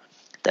their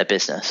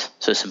business.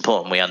 So it's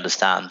important we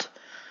understand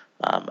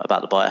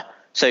about the buyer.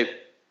 So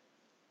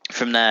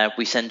from there,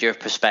 we send you a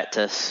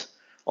prospectus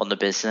on the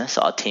business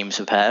that our team's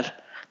prepared.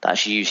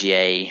 That's usually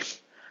a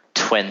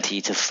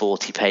 20 to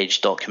 40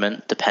 page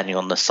document, depending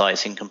on the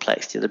size and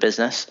complexity of the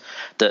business,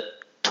 that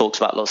talks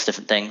about lots of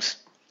different things.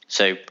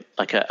 So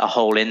like a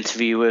whole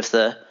interview with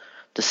the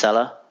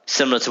seller,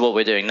 similar to what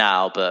we're doing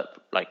now, but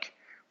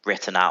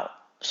written out.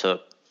 So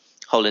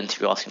whole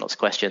interview asking lots of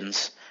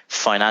questions,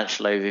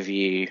 financial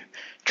overview,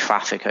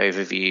 traffic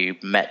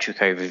overview, metric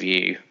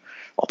overview,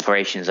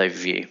 operations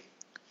overview.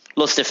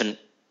 Lots of different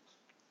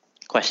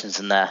questions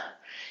in there.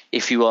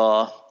 If you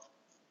are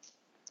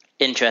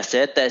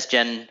interested, there's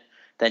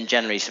then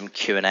generally some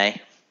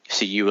Q&A.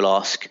 So you will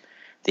ask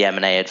the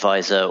M&A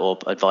advisor or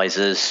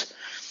advisors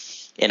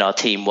in our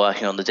team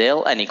working on the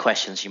deal any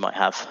questions you might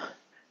have.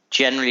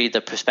 Generally,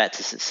 the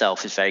prospectus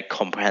itself is very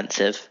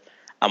comprehensive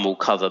and will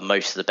cover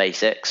most of the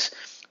basics.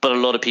 But a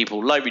lot of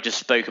people, like we just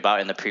spoke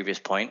about in the previous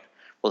point,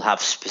 will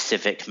have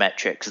specific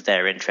metrics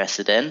they're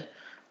interested in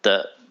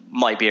that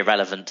might be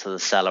irrelevant to the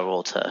seller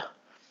or to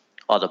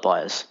other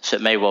buyers. So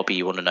it may well be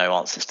you want to know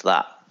answers to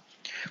that.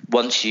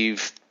 Once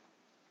you've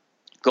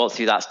got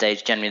through that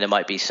stage, generally there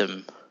might be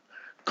some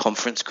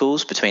conference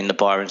calls between the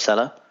buyer and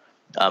seller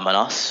and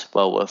us,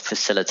 where we'll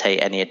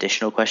facilitate any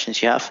additional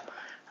questions you have.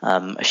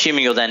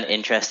 Assuming you're then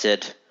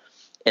interested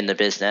in the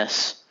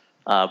business,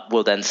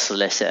 we'll then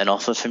solicit an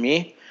offer from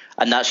you.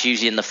 And that's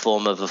usually in the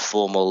form of a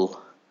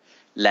formal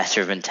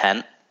letter of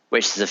intent,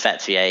 which is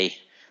effectively a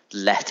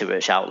letter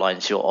which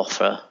outlines your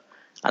offer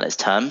and its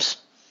terms.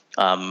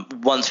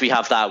 Once we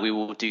have that, we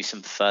will do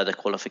some further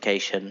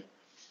qualification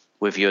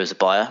with you as a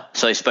buyer.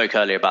 So I spoke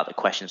earlier about the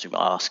questions we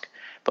might ask,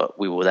 but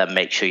we will then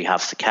make sure you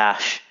have the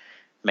cash,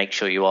 make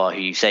sure you are who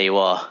you say you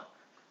are,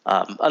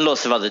 and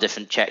lots of other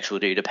different checks we'll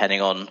do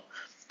depending on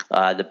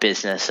the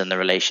business and the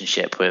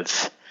relationship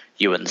with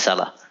you and the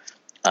seller.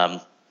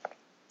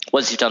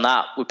 Once you've done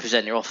that, we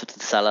present your offer to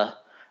the seller,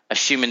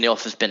 assuming the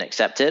offer's been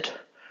accepted.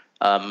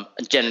 And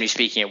generally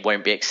speaking, it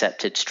won't be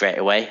accepted straight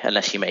away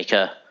unless you make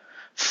a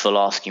full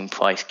asking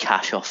price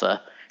cash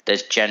offer,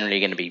 there's generally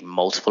going to be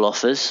multiple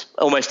offers.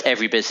 Almost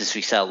every business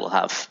we sell will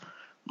have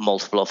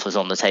multiple offers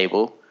on the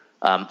table.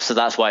 So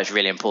that's why it's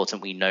really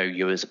important we know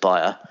you as a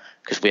buyer,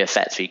 because we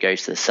effectively go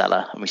to the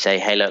seller and we say,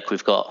 hey, look,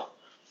 we've got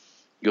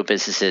your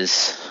business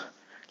is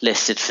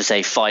listed for,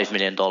 say, $5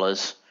 million.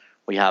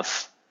 We have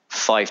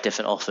 5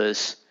 different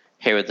offers.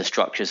 Here are the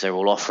structures they're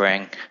all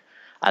offering.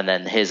 And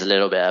then here's a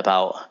little bit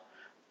about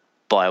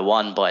buyer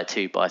 1, buyer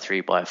 2, buyer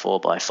 3, buyer 4,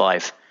 buyer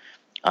 5.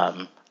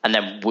 And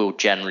then we'll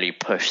generally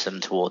push them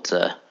towards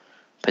a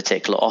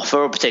particular offer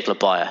or a particular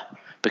buyer.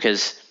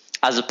 Because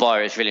as a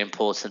buyer, it's really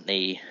important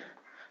the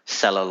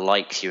seller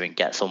likes you and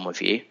gets on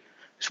with you.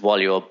 Because while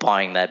you're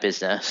buying their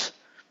business,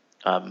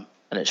 and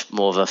it's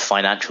more of a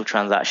financial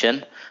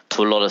transaction,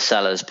 to a lot of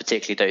sellers,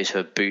 particularly those who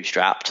are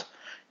bootstrapped,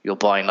 you're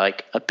buying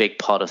like a big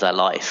part of their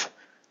life.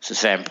 So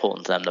it's very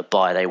important to them the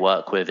buyer they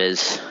work with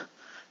is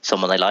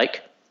someone they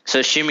like. So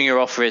assuming your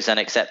offer is then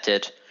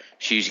accepted,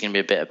 it's usually going to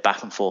be a bit of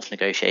back and forth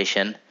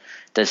negotiation.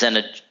 There's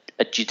then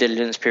a due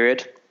diligence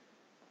period,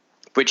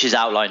 which is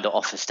outlined at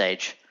offer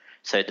stage.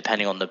 So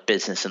depending on the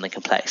business and the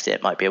complexity,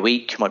 it might be a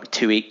week, it might be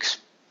 2 weeks,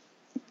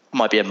 it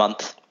might be a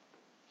month.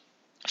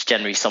 It's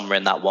generally somewhere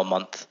in that 1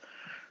 month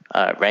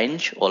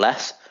range or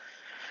less.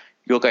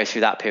 You'll go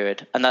through that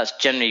period, and that's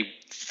generally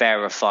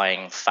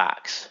verifying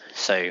facts.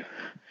 So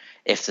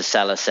if the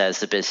seller says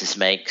the business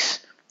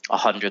makes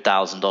 $100,000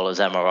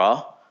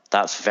 MRR,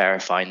 that's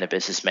verifying the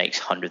business makes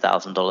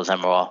 $100,000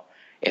 MRR.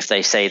 If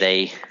they say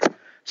they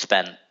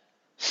spent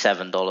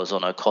 $7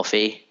 on a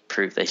coffee,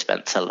 prove they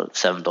spent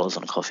 $7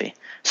 on a coffee.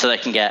 So they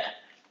can get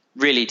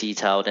really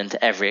detailed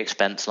into every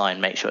expense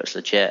line, make sure it's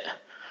legit,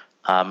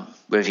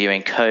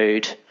 reviewing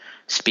code,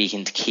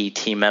 speaking to key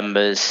team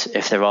members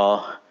if there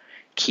are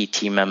key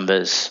team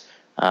members,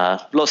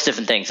 lots of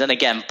different things. And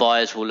again,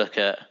 buyers will look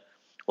at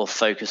or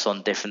focus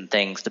on different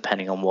things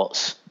depending on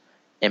what's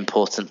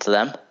important to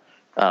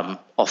them.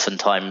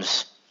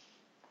 Oftentimes,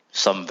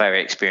 some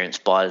very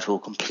experienced buyers will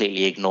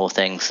completely ignore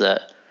things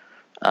that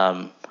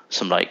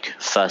some like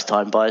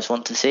first-time buyers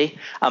want to see,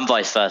 and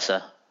vice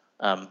versa.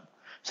 So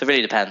it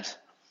really depends.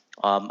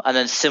 And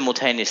then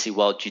simultaneously,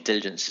 while due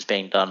diligence is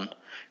being done,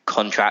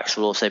 contracts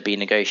will also be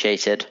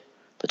negotiated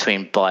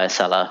between buyer,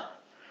 seller,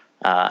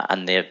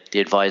 and the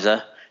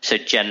advisor. So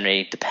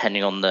generally,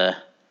 depending on the,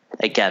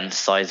 again,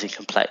 size and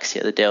complexity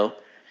of the deal,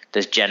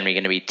 there's generally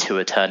going to be 2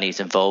 attorneys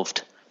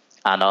involved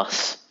and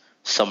us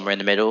somewhere in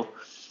the middle.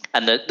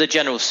 And the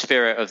general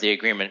spirit of the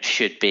agreement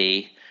should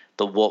be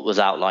that what was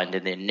outlined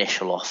in the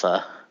initial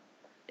offer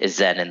is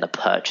then in the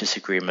purchase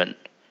agreement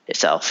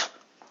itself.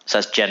 So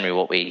that's generally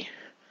what we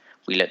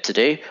look to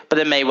do. But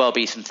there may well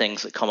be some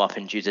things that come up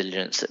in due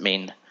diligence that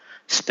mean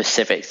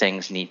specific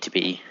things need to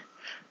be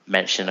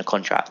mentioned in a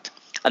contract.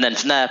 And then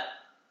from there,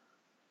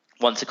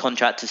 once a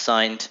contract is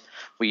signed,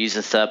 we use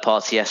a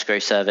third-party escrow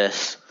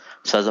service.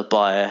 So as a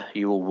buyer,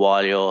 you will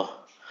wire your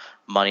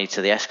money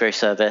to the escrow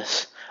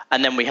service,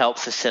 and then we help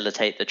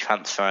facilitate the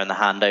transfer and the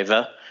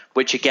handover,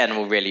 which again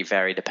will really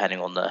vary depending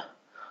on the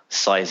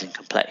size and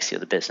complexity of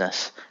the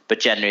business. But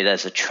generally,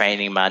 there's a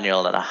training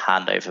manual and a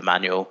handover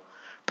manual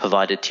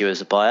provided to you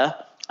as a buyer,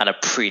 and a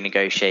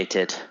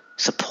pre-negotiated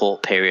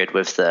support period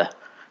with the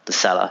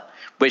seller,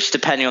 which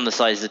depending on the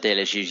size of the deal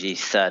is usually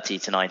 30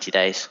 to 90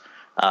 days.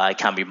 It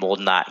can be more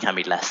than that, it can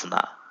be less than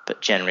that, but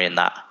generally in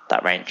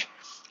that range.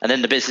 And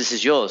then the business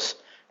is yours.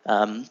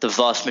 The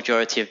vast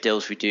majority of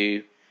deals we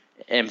do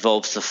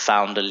involves the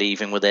founder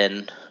leaving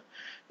within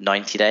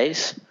 90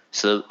 days.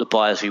 So the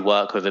buyers we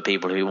work with are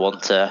people who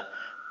want to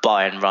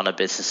buy and run a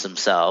business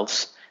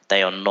themselves.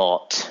 They are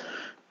not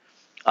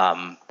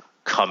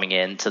coming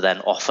in to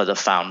then offer the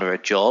founder a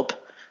job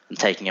and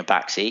taking a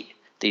backseat.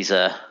 These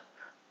are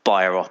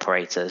buyer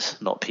operators,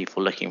 not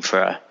people looking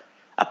for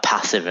a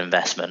passive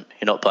investment.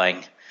 You're not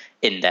buying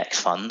index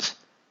funds.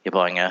 You're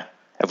buying a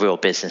real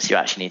business you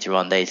actually need to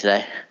run day to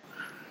day.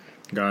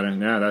 Got it.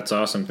 Yeah, that's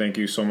awesome. Thank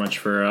you so much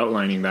for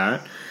outlining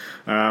that.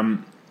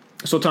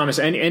 So Thomas,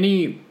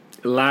 any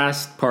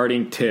last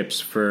parting tips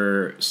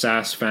for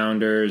SaaS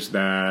founders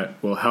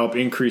that will help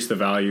increase the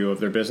value of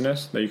their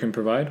business that you can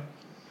provide?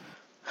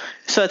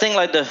 So I think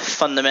like the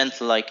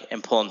fundamental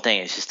important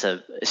thing is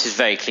this is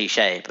very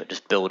cliche, but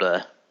just build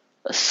a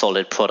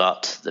solid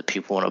product that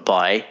people want to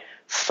buy.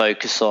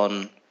 Focus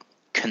on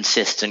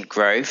consistent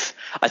growth.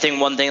 I think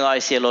one thing that I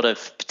see a lot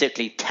of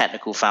particularly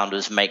technical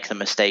founders make the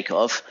mistake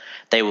of,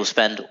 they will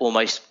spend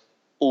almost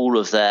all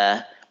of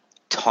their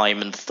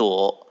time and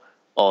thought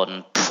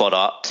on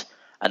product,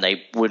 and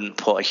they wouldn't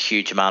put a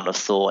huge amount of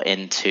thought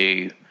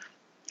into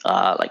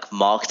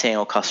marketing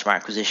or customer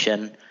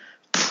acquisition,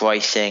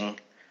 pricing,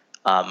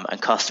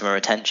 and customer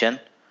retention.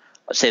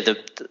 I'd say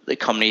the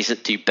companies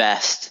that do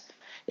best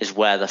is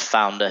where the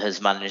founder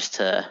has managed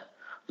to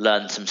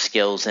learn some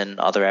skills in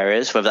other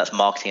areas, whether that's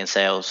marketing and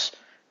sales,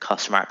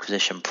 customer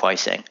acquisition,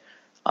 pricing.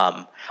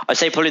 I'd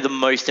say probably the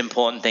most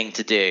important thing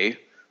to do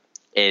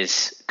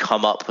is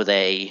come up with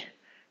a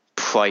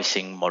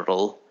pricing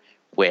model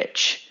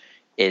which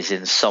is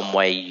in some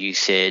way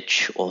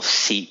usage or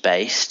seat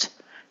based,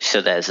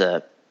 so there's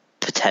a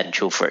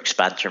potential for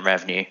expansion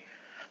revenue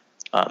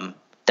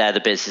They're the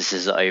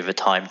businesses that over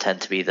time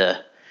tend to be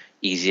the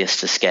easiest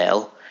to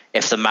scale.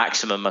 If the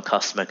maximum a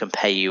customer can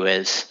pay you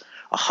is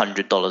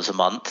 $100 a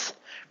month,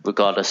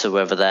 regardless of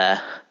whether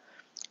they're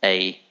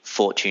a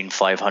Fortune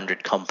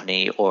 500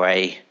 company or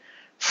a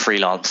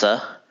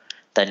freelancer,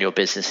 then your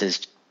business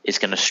is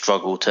going to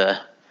struggle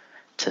to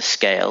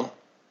scale.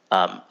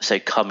 So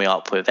coming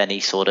up with any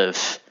sort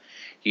of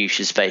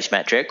usage-based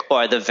metric,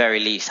 or at the very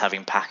least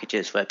having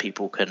packages where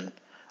people can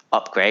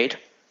upgrade,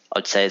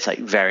 I'd say it's like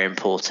very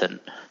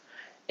important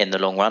in the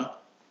long run.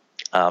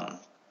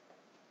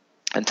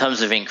 In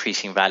terms of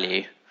increasing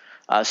value,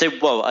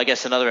 I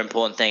guess another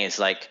important thing is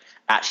like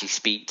actually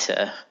speak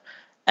to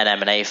an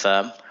M&A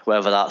firm,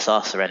 whether that's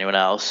us or anyone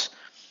else.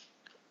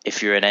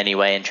 If you're in any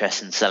way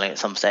interested in selling at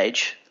some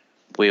stage,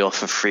 we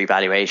offer free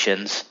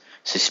valuations.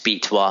 So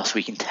speak to us.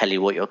 We can tell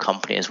you what your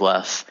company is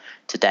worth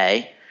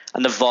today.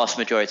 And the vast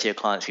majority of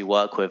clients we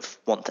work with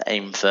want to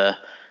aim for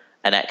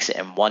an exit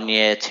in 1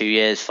 year, 2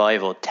 years,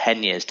 5 or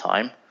 10 years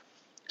time.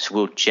 So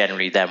we'll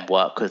generally then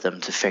work with them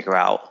to figure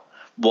out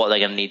what they're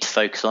going to need to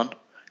focus on.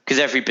 Because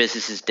every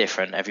business is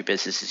different. Every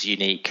business is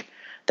unique.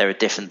 There are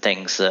different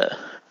things that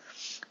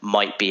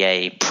might be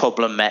a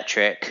problem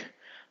metric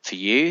for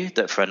you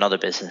that for another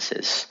business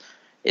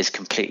is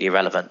completely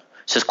irrelevant.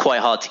 So it's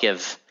quite hard to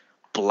give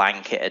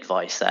blanket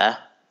advice there.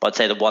 But I'd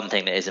say the one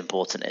thing that is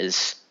important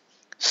is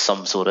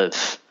some sort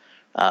of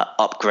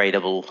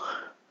upgradable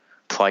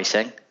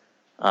pricing.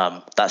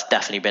 That's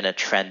definitely been a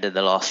trend in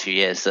the last few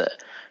years that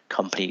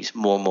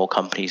more and more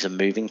companies are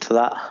moving to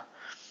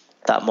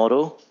that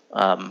model.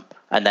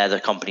 And they're the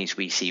companies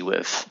we see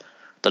with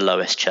the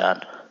lowest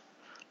churn.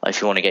 Like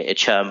if you want to get your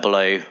churn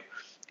below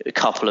a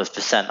couple of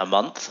 % a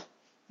month,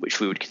 which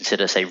we would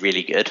consider, say,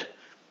 really good,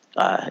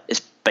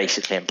 it's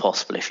basically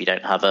impossible if you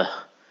don't have a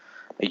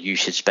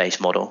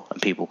usage-based model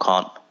and people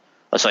can't.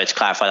 Sorry, to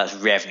clarify, that's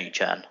revenue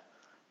churn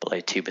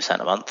below 2%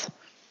 a month.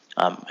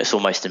 It's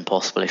almost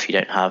impossible if you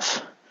don't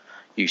have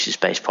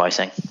usage-based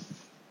pricing.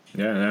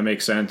 Yeah, that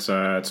makes sense.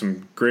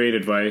 Some great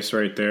advice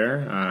right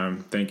there.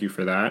 Thank you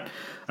for that.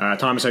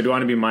 Thomas, I do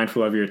want to be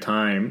mindful of your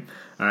time.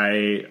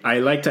 I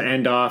like to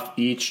end off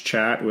each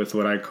chat with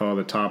what I call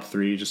the top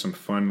 3, just some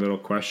fun little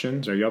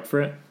questions. Are you up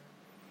for it?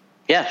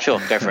 Yeah, sure.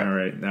 Go for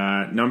it. All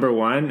right. Number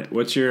 1,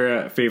 what's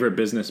your favorite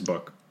business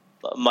book?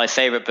 My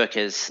favorite book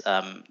is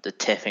The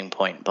Tipping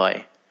Point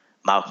by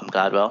Malcolm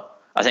Gladwell.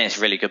 I think it's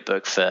a really good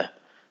book for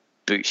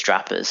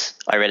bootstrappers.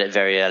 I read it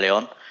very early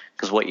on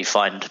because what you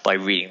find by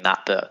reading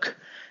that book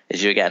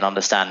is you get an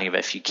understanding of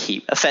if you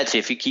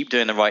keep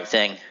doing the right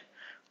thing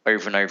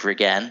over and over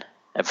again,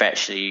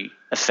 eventually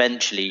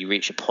you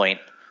reach a point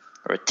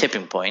or a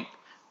tipping point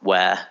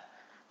where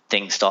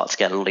things start to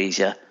get a little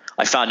easier.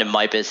 I found in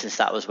my business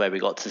that was where we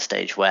got to the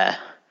stage where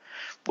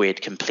we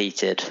had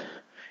completed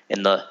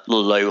in the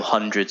low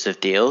hundreds of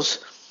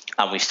deals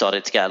and we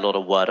started to get a lot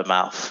of word of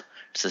mouth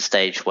to the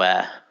stage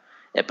where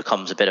it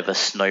becomes a bit of a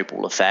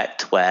snowball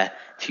effect where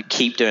if you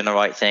keep doing the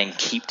right thing,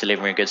 keep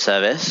delivering a good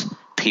service,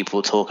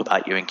 people talk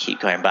about you and keep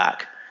going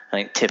back. I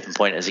think Tipping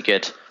Point is a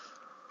good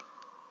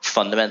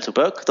fundamental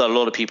book that a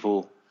lot of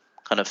people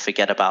kind of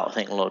forget about. I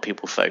think a lot of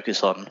people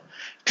focus on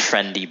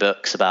trendy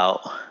books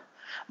about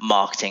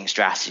marketing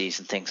strategies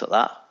and things like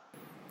that.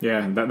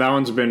 Yeah, that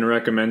one's been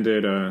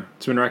recommended.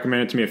 It's been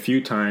recommended to me a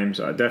few times.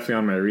 Definitely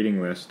on my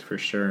reading list for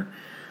sure.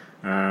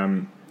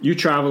 You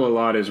travel a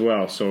lot as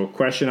well. So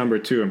question number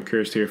 2, I'm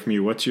curious to hear from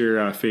you. What's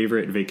your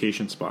favorite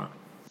vacation spot?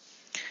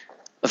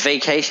 A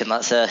vacation,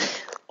 that's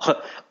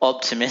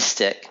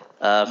optimistic.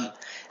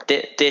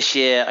 This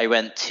year I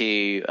went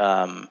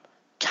to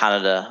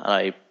Canada and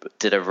I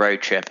did a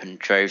road trip and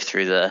drove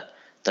through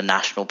the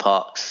national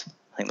parks.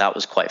 I think that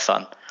was quite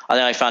fun. I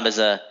think I found as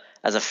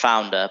a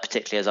founder,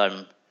 particularly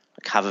as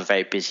have a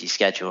very busy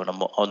schedule and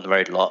I'm on the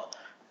road a lot,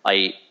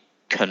 I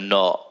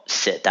cannot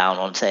sit down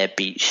on, say, a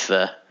beach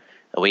for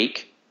a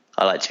week.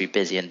 I like to be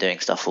busy and doing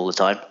stuff all the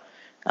time.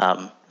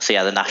 So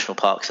yeah, the national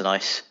parks are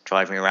nice,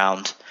 driving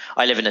around.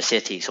 I live in a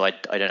city, so I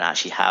don't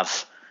actually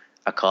have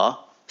a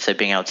car. So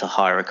being able to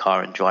hire a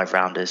car and drive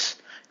around is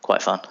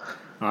quite fun.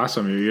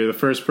 Awesome. You're the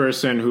first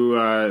person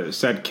who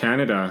said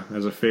Canada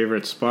as a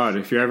favorite spot.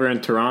 If you're ever in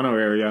Toronto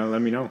area,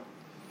 let me know.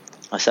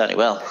 I certainly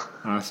will.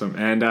 Awesome.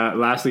 And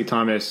lastly,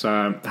 Thomas,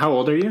 how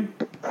old are you?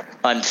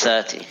 I'm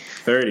 30.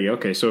 30.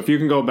 Okay. So if you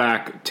can go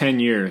back 10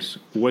 years,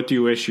 what do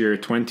you wish your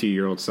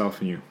 20-year-old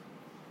self knew?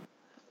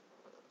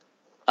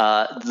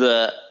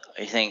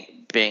 I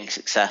think being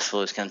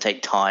successful is going to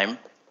take time.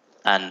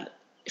 And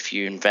if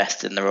you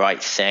invest in the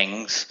right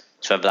things,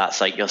 so whether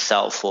that's like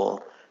yourself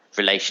or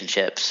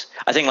relationships,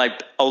 I think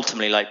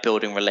ultimately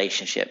building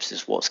relationships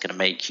is what's going to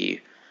make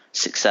you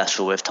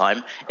successful with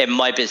time. In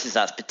my business,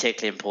 that's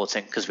particularly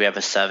important because we have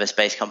a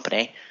service-based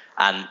company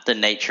and the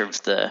nature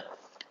of the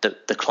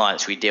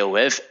clients we deal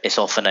with, it's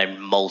often a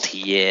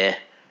multi-year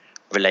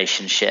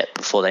relationship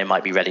before they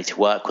might be ready to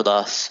work with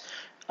us.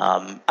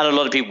 And a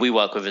lot of people we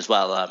work with as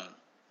well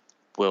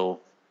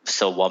will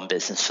sell one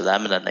business for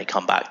them and then they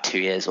come back 2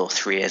 years or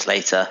 3 years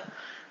later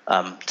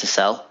to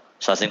sell.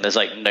 So I think there's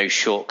no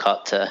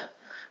shortcut to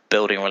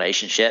building a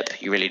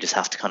relationship. You really just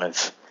have to kind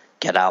of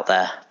get out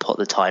there, put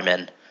the time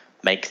in,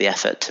 make the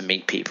effort to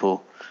meet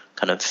people,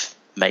 kind of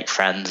make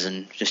friends,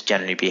 and just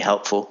generally be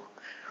helpful,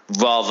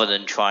 rather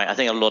than try. I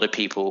think a lot of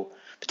people,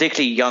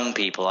 particularly young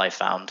people, I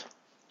found,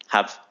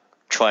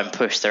 try and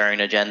push their own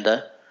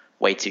agenda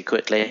way too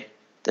quickly.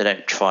 They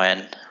don't try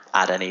and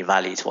add any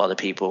value to other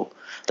people.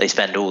 They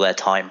spend all their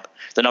time.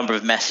 The number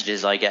of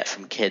messages I get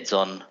from kids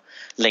on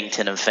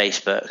LinkedIn and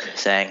Facebook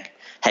saying,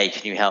 "Hey,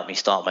 can you help me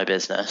start my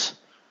business?"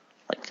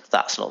 Like,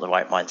 that's not the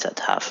right mindset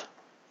to have.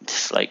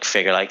 Just like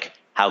figure like,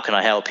 how can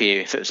I help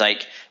you? If it was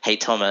like, "Hey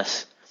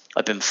Thomas,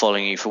 I've been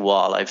following you for a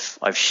while.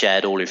 I've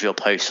shared all of your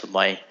posts on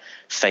my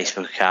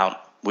Facebook account.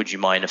 Would you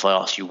mind if I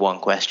ask you one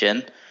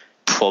question?"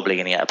 Probably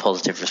going to get a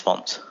positive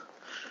response.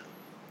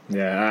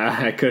 Yeah,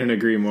 I couldn't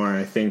agree more.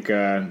 I think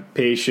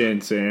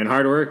patience and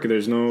hard work,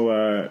 there's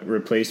no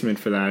replacement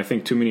for that. I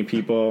think too many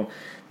people,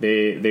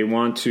 they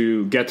want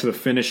to get to the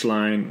finish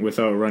line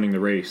without running the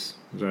race,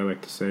 as I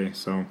like to say.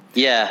 So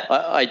yeah,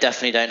 I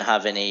definitely don't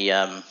have any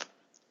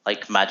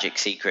like magic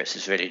secrets.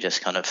 It's really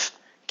just kind of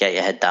get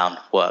your head down,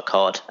 work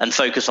hard, and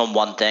focus on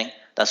one thing.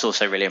 That's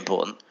also really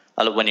important.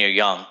 When you're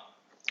young,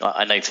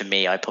 I know for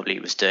me, I probably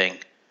was trying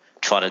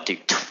to do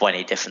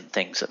 20 different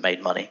things that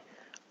made money.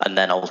 And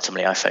then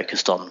ultimately I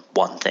focused on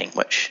one thing,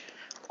 which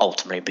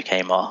ultimately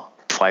became our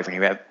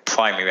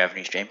primary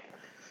revenue stream.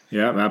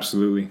 Yeah,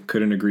 absolutely.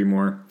 Couldn't agree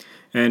more.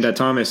 And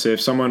Thomas, if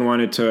someone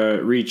wanted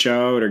to reach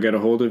out or get a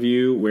hold of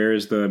you, where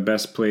is the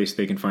best place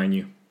they can find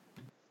you?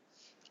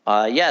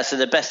 So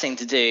the best thing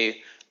to do,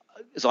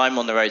 because I'm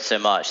on the road so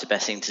much, the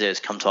best thing to do is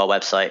come to our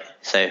website.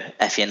 So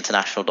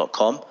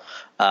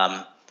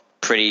feinternational.com.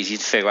 Pretty easy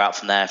to figure out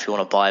from there. If you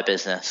want to buy a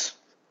business,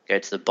 go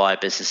to the buy a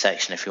business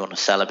section. If you want to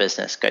sell a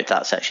business, go to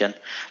that section.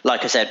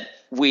 Like I said,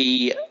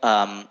 we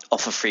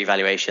offer free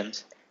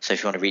valuations. So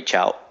if you want to reach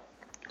out,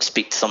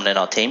 speak to someone in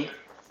our team,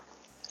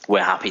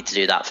 we're happy to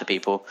do that for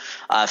people.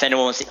 If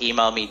anyone wants to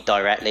email me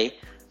directly,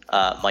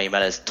 my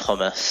email is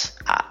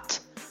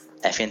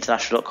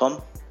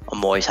thomas@feinternational.com.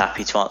 I'm always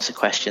happy to answer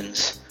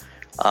questions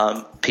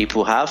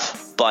people have.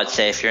 But I'd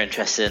say if you're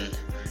interested in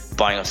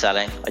buying or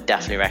selling, I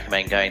definitely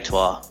recommend going to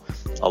our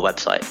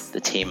website.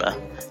 The team are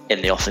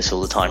in the office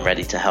all the time,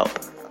 ready to help.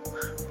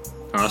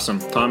 Awesome.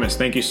 Thomas,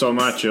 thank you so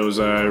much. It was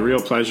a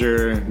real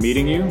pleasure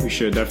meeting you. We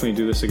should definitely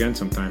do this again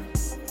sometime.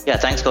 Yeah,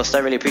 thanks, Costa.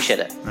 I really appreciate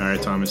it. All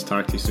right, Thomas.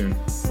 Talk to you soon.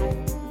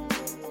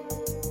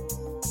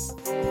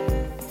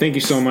 Thank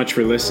you so much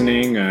for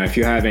listening. If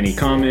you have any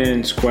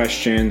comments,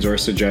 questions, or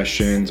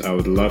suggestions, I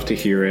would love to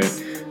hear it.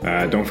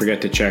 Don't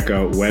forget to check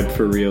out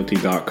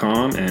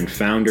webforrealty.com and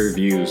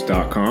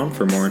founderviews.com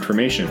for more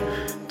information.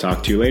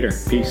 Talk to you later.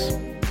 Peace.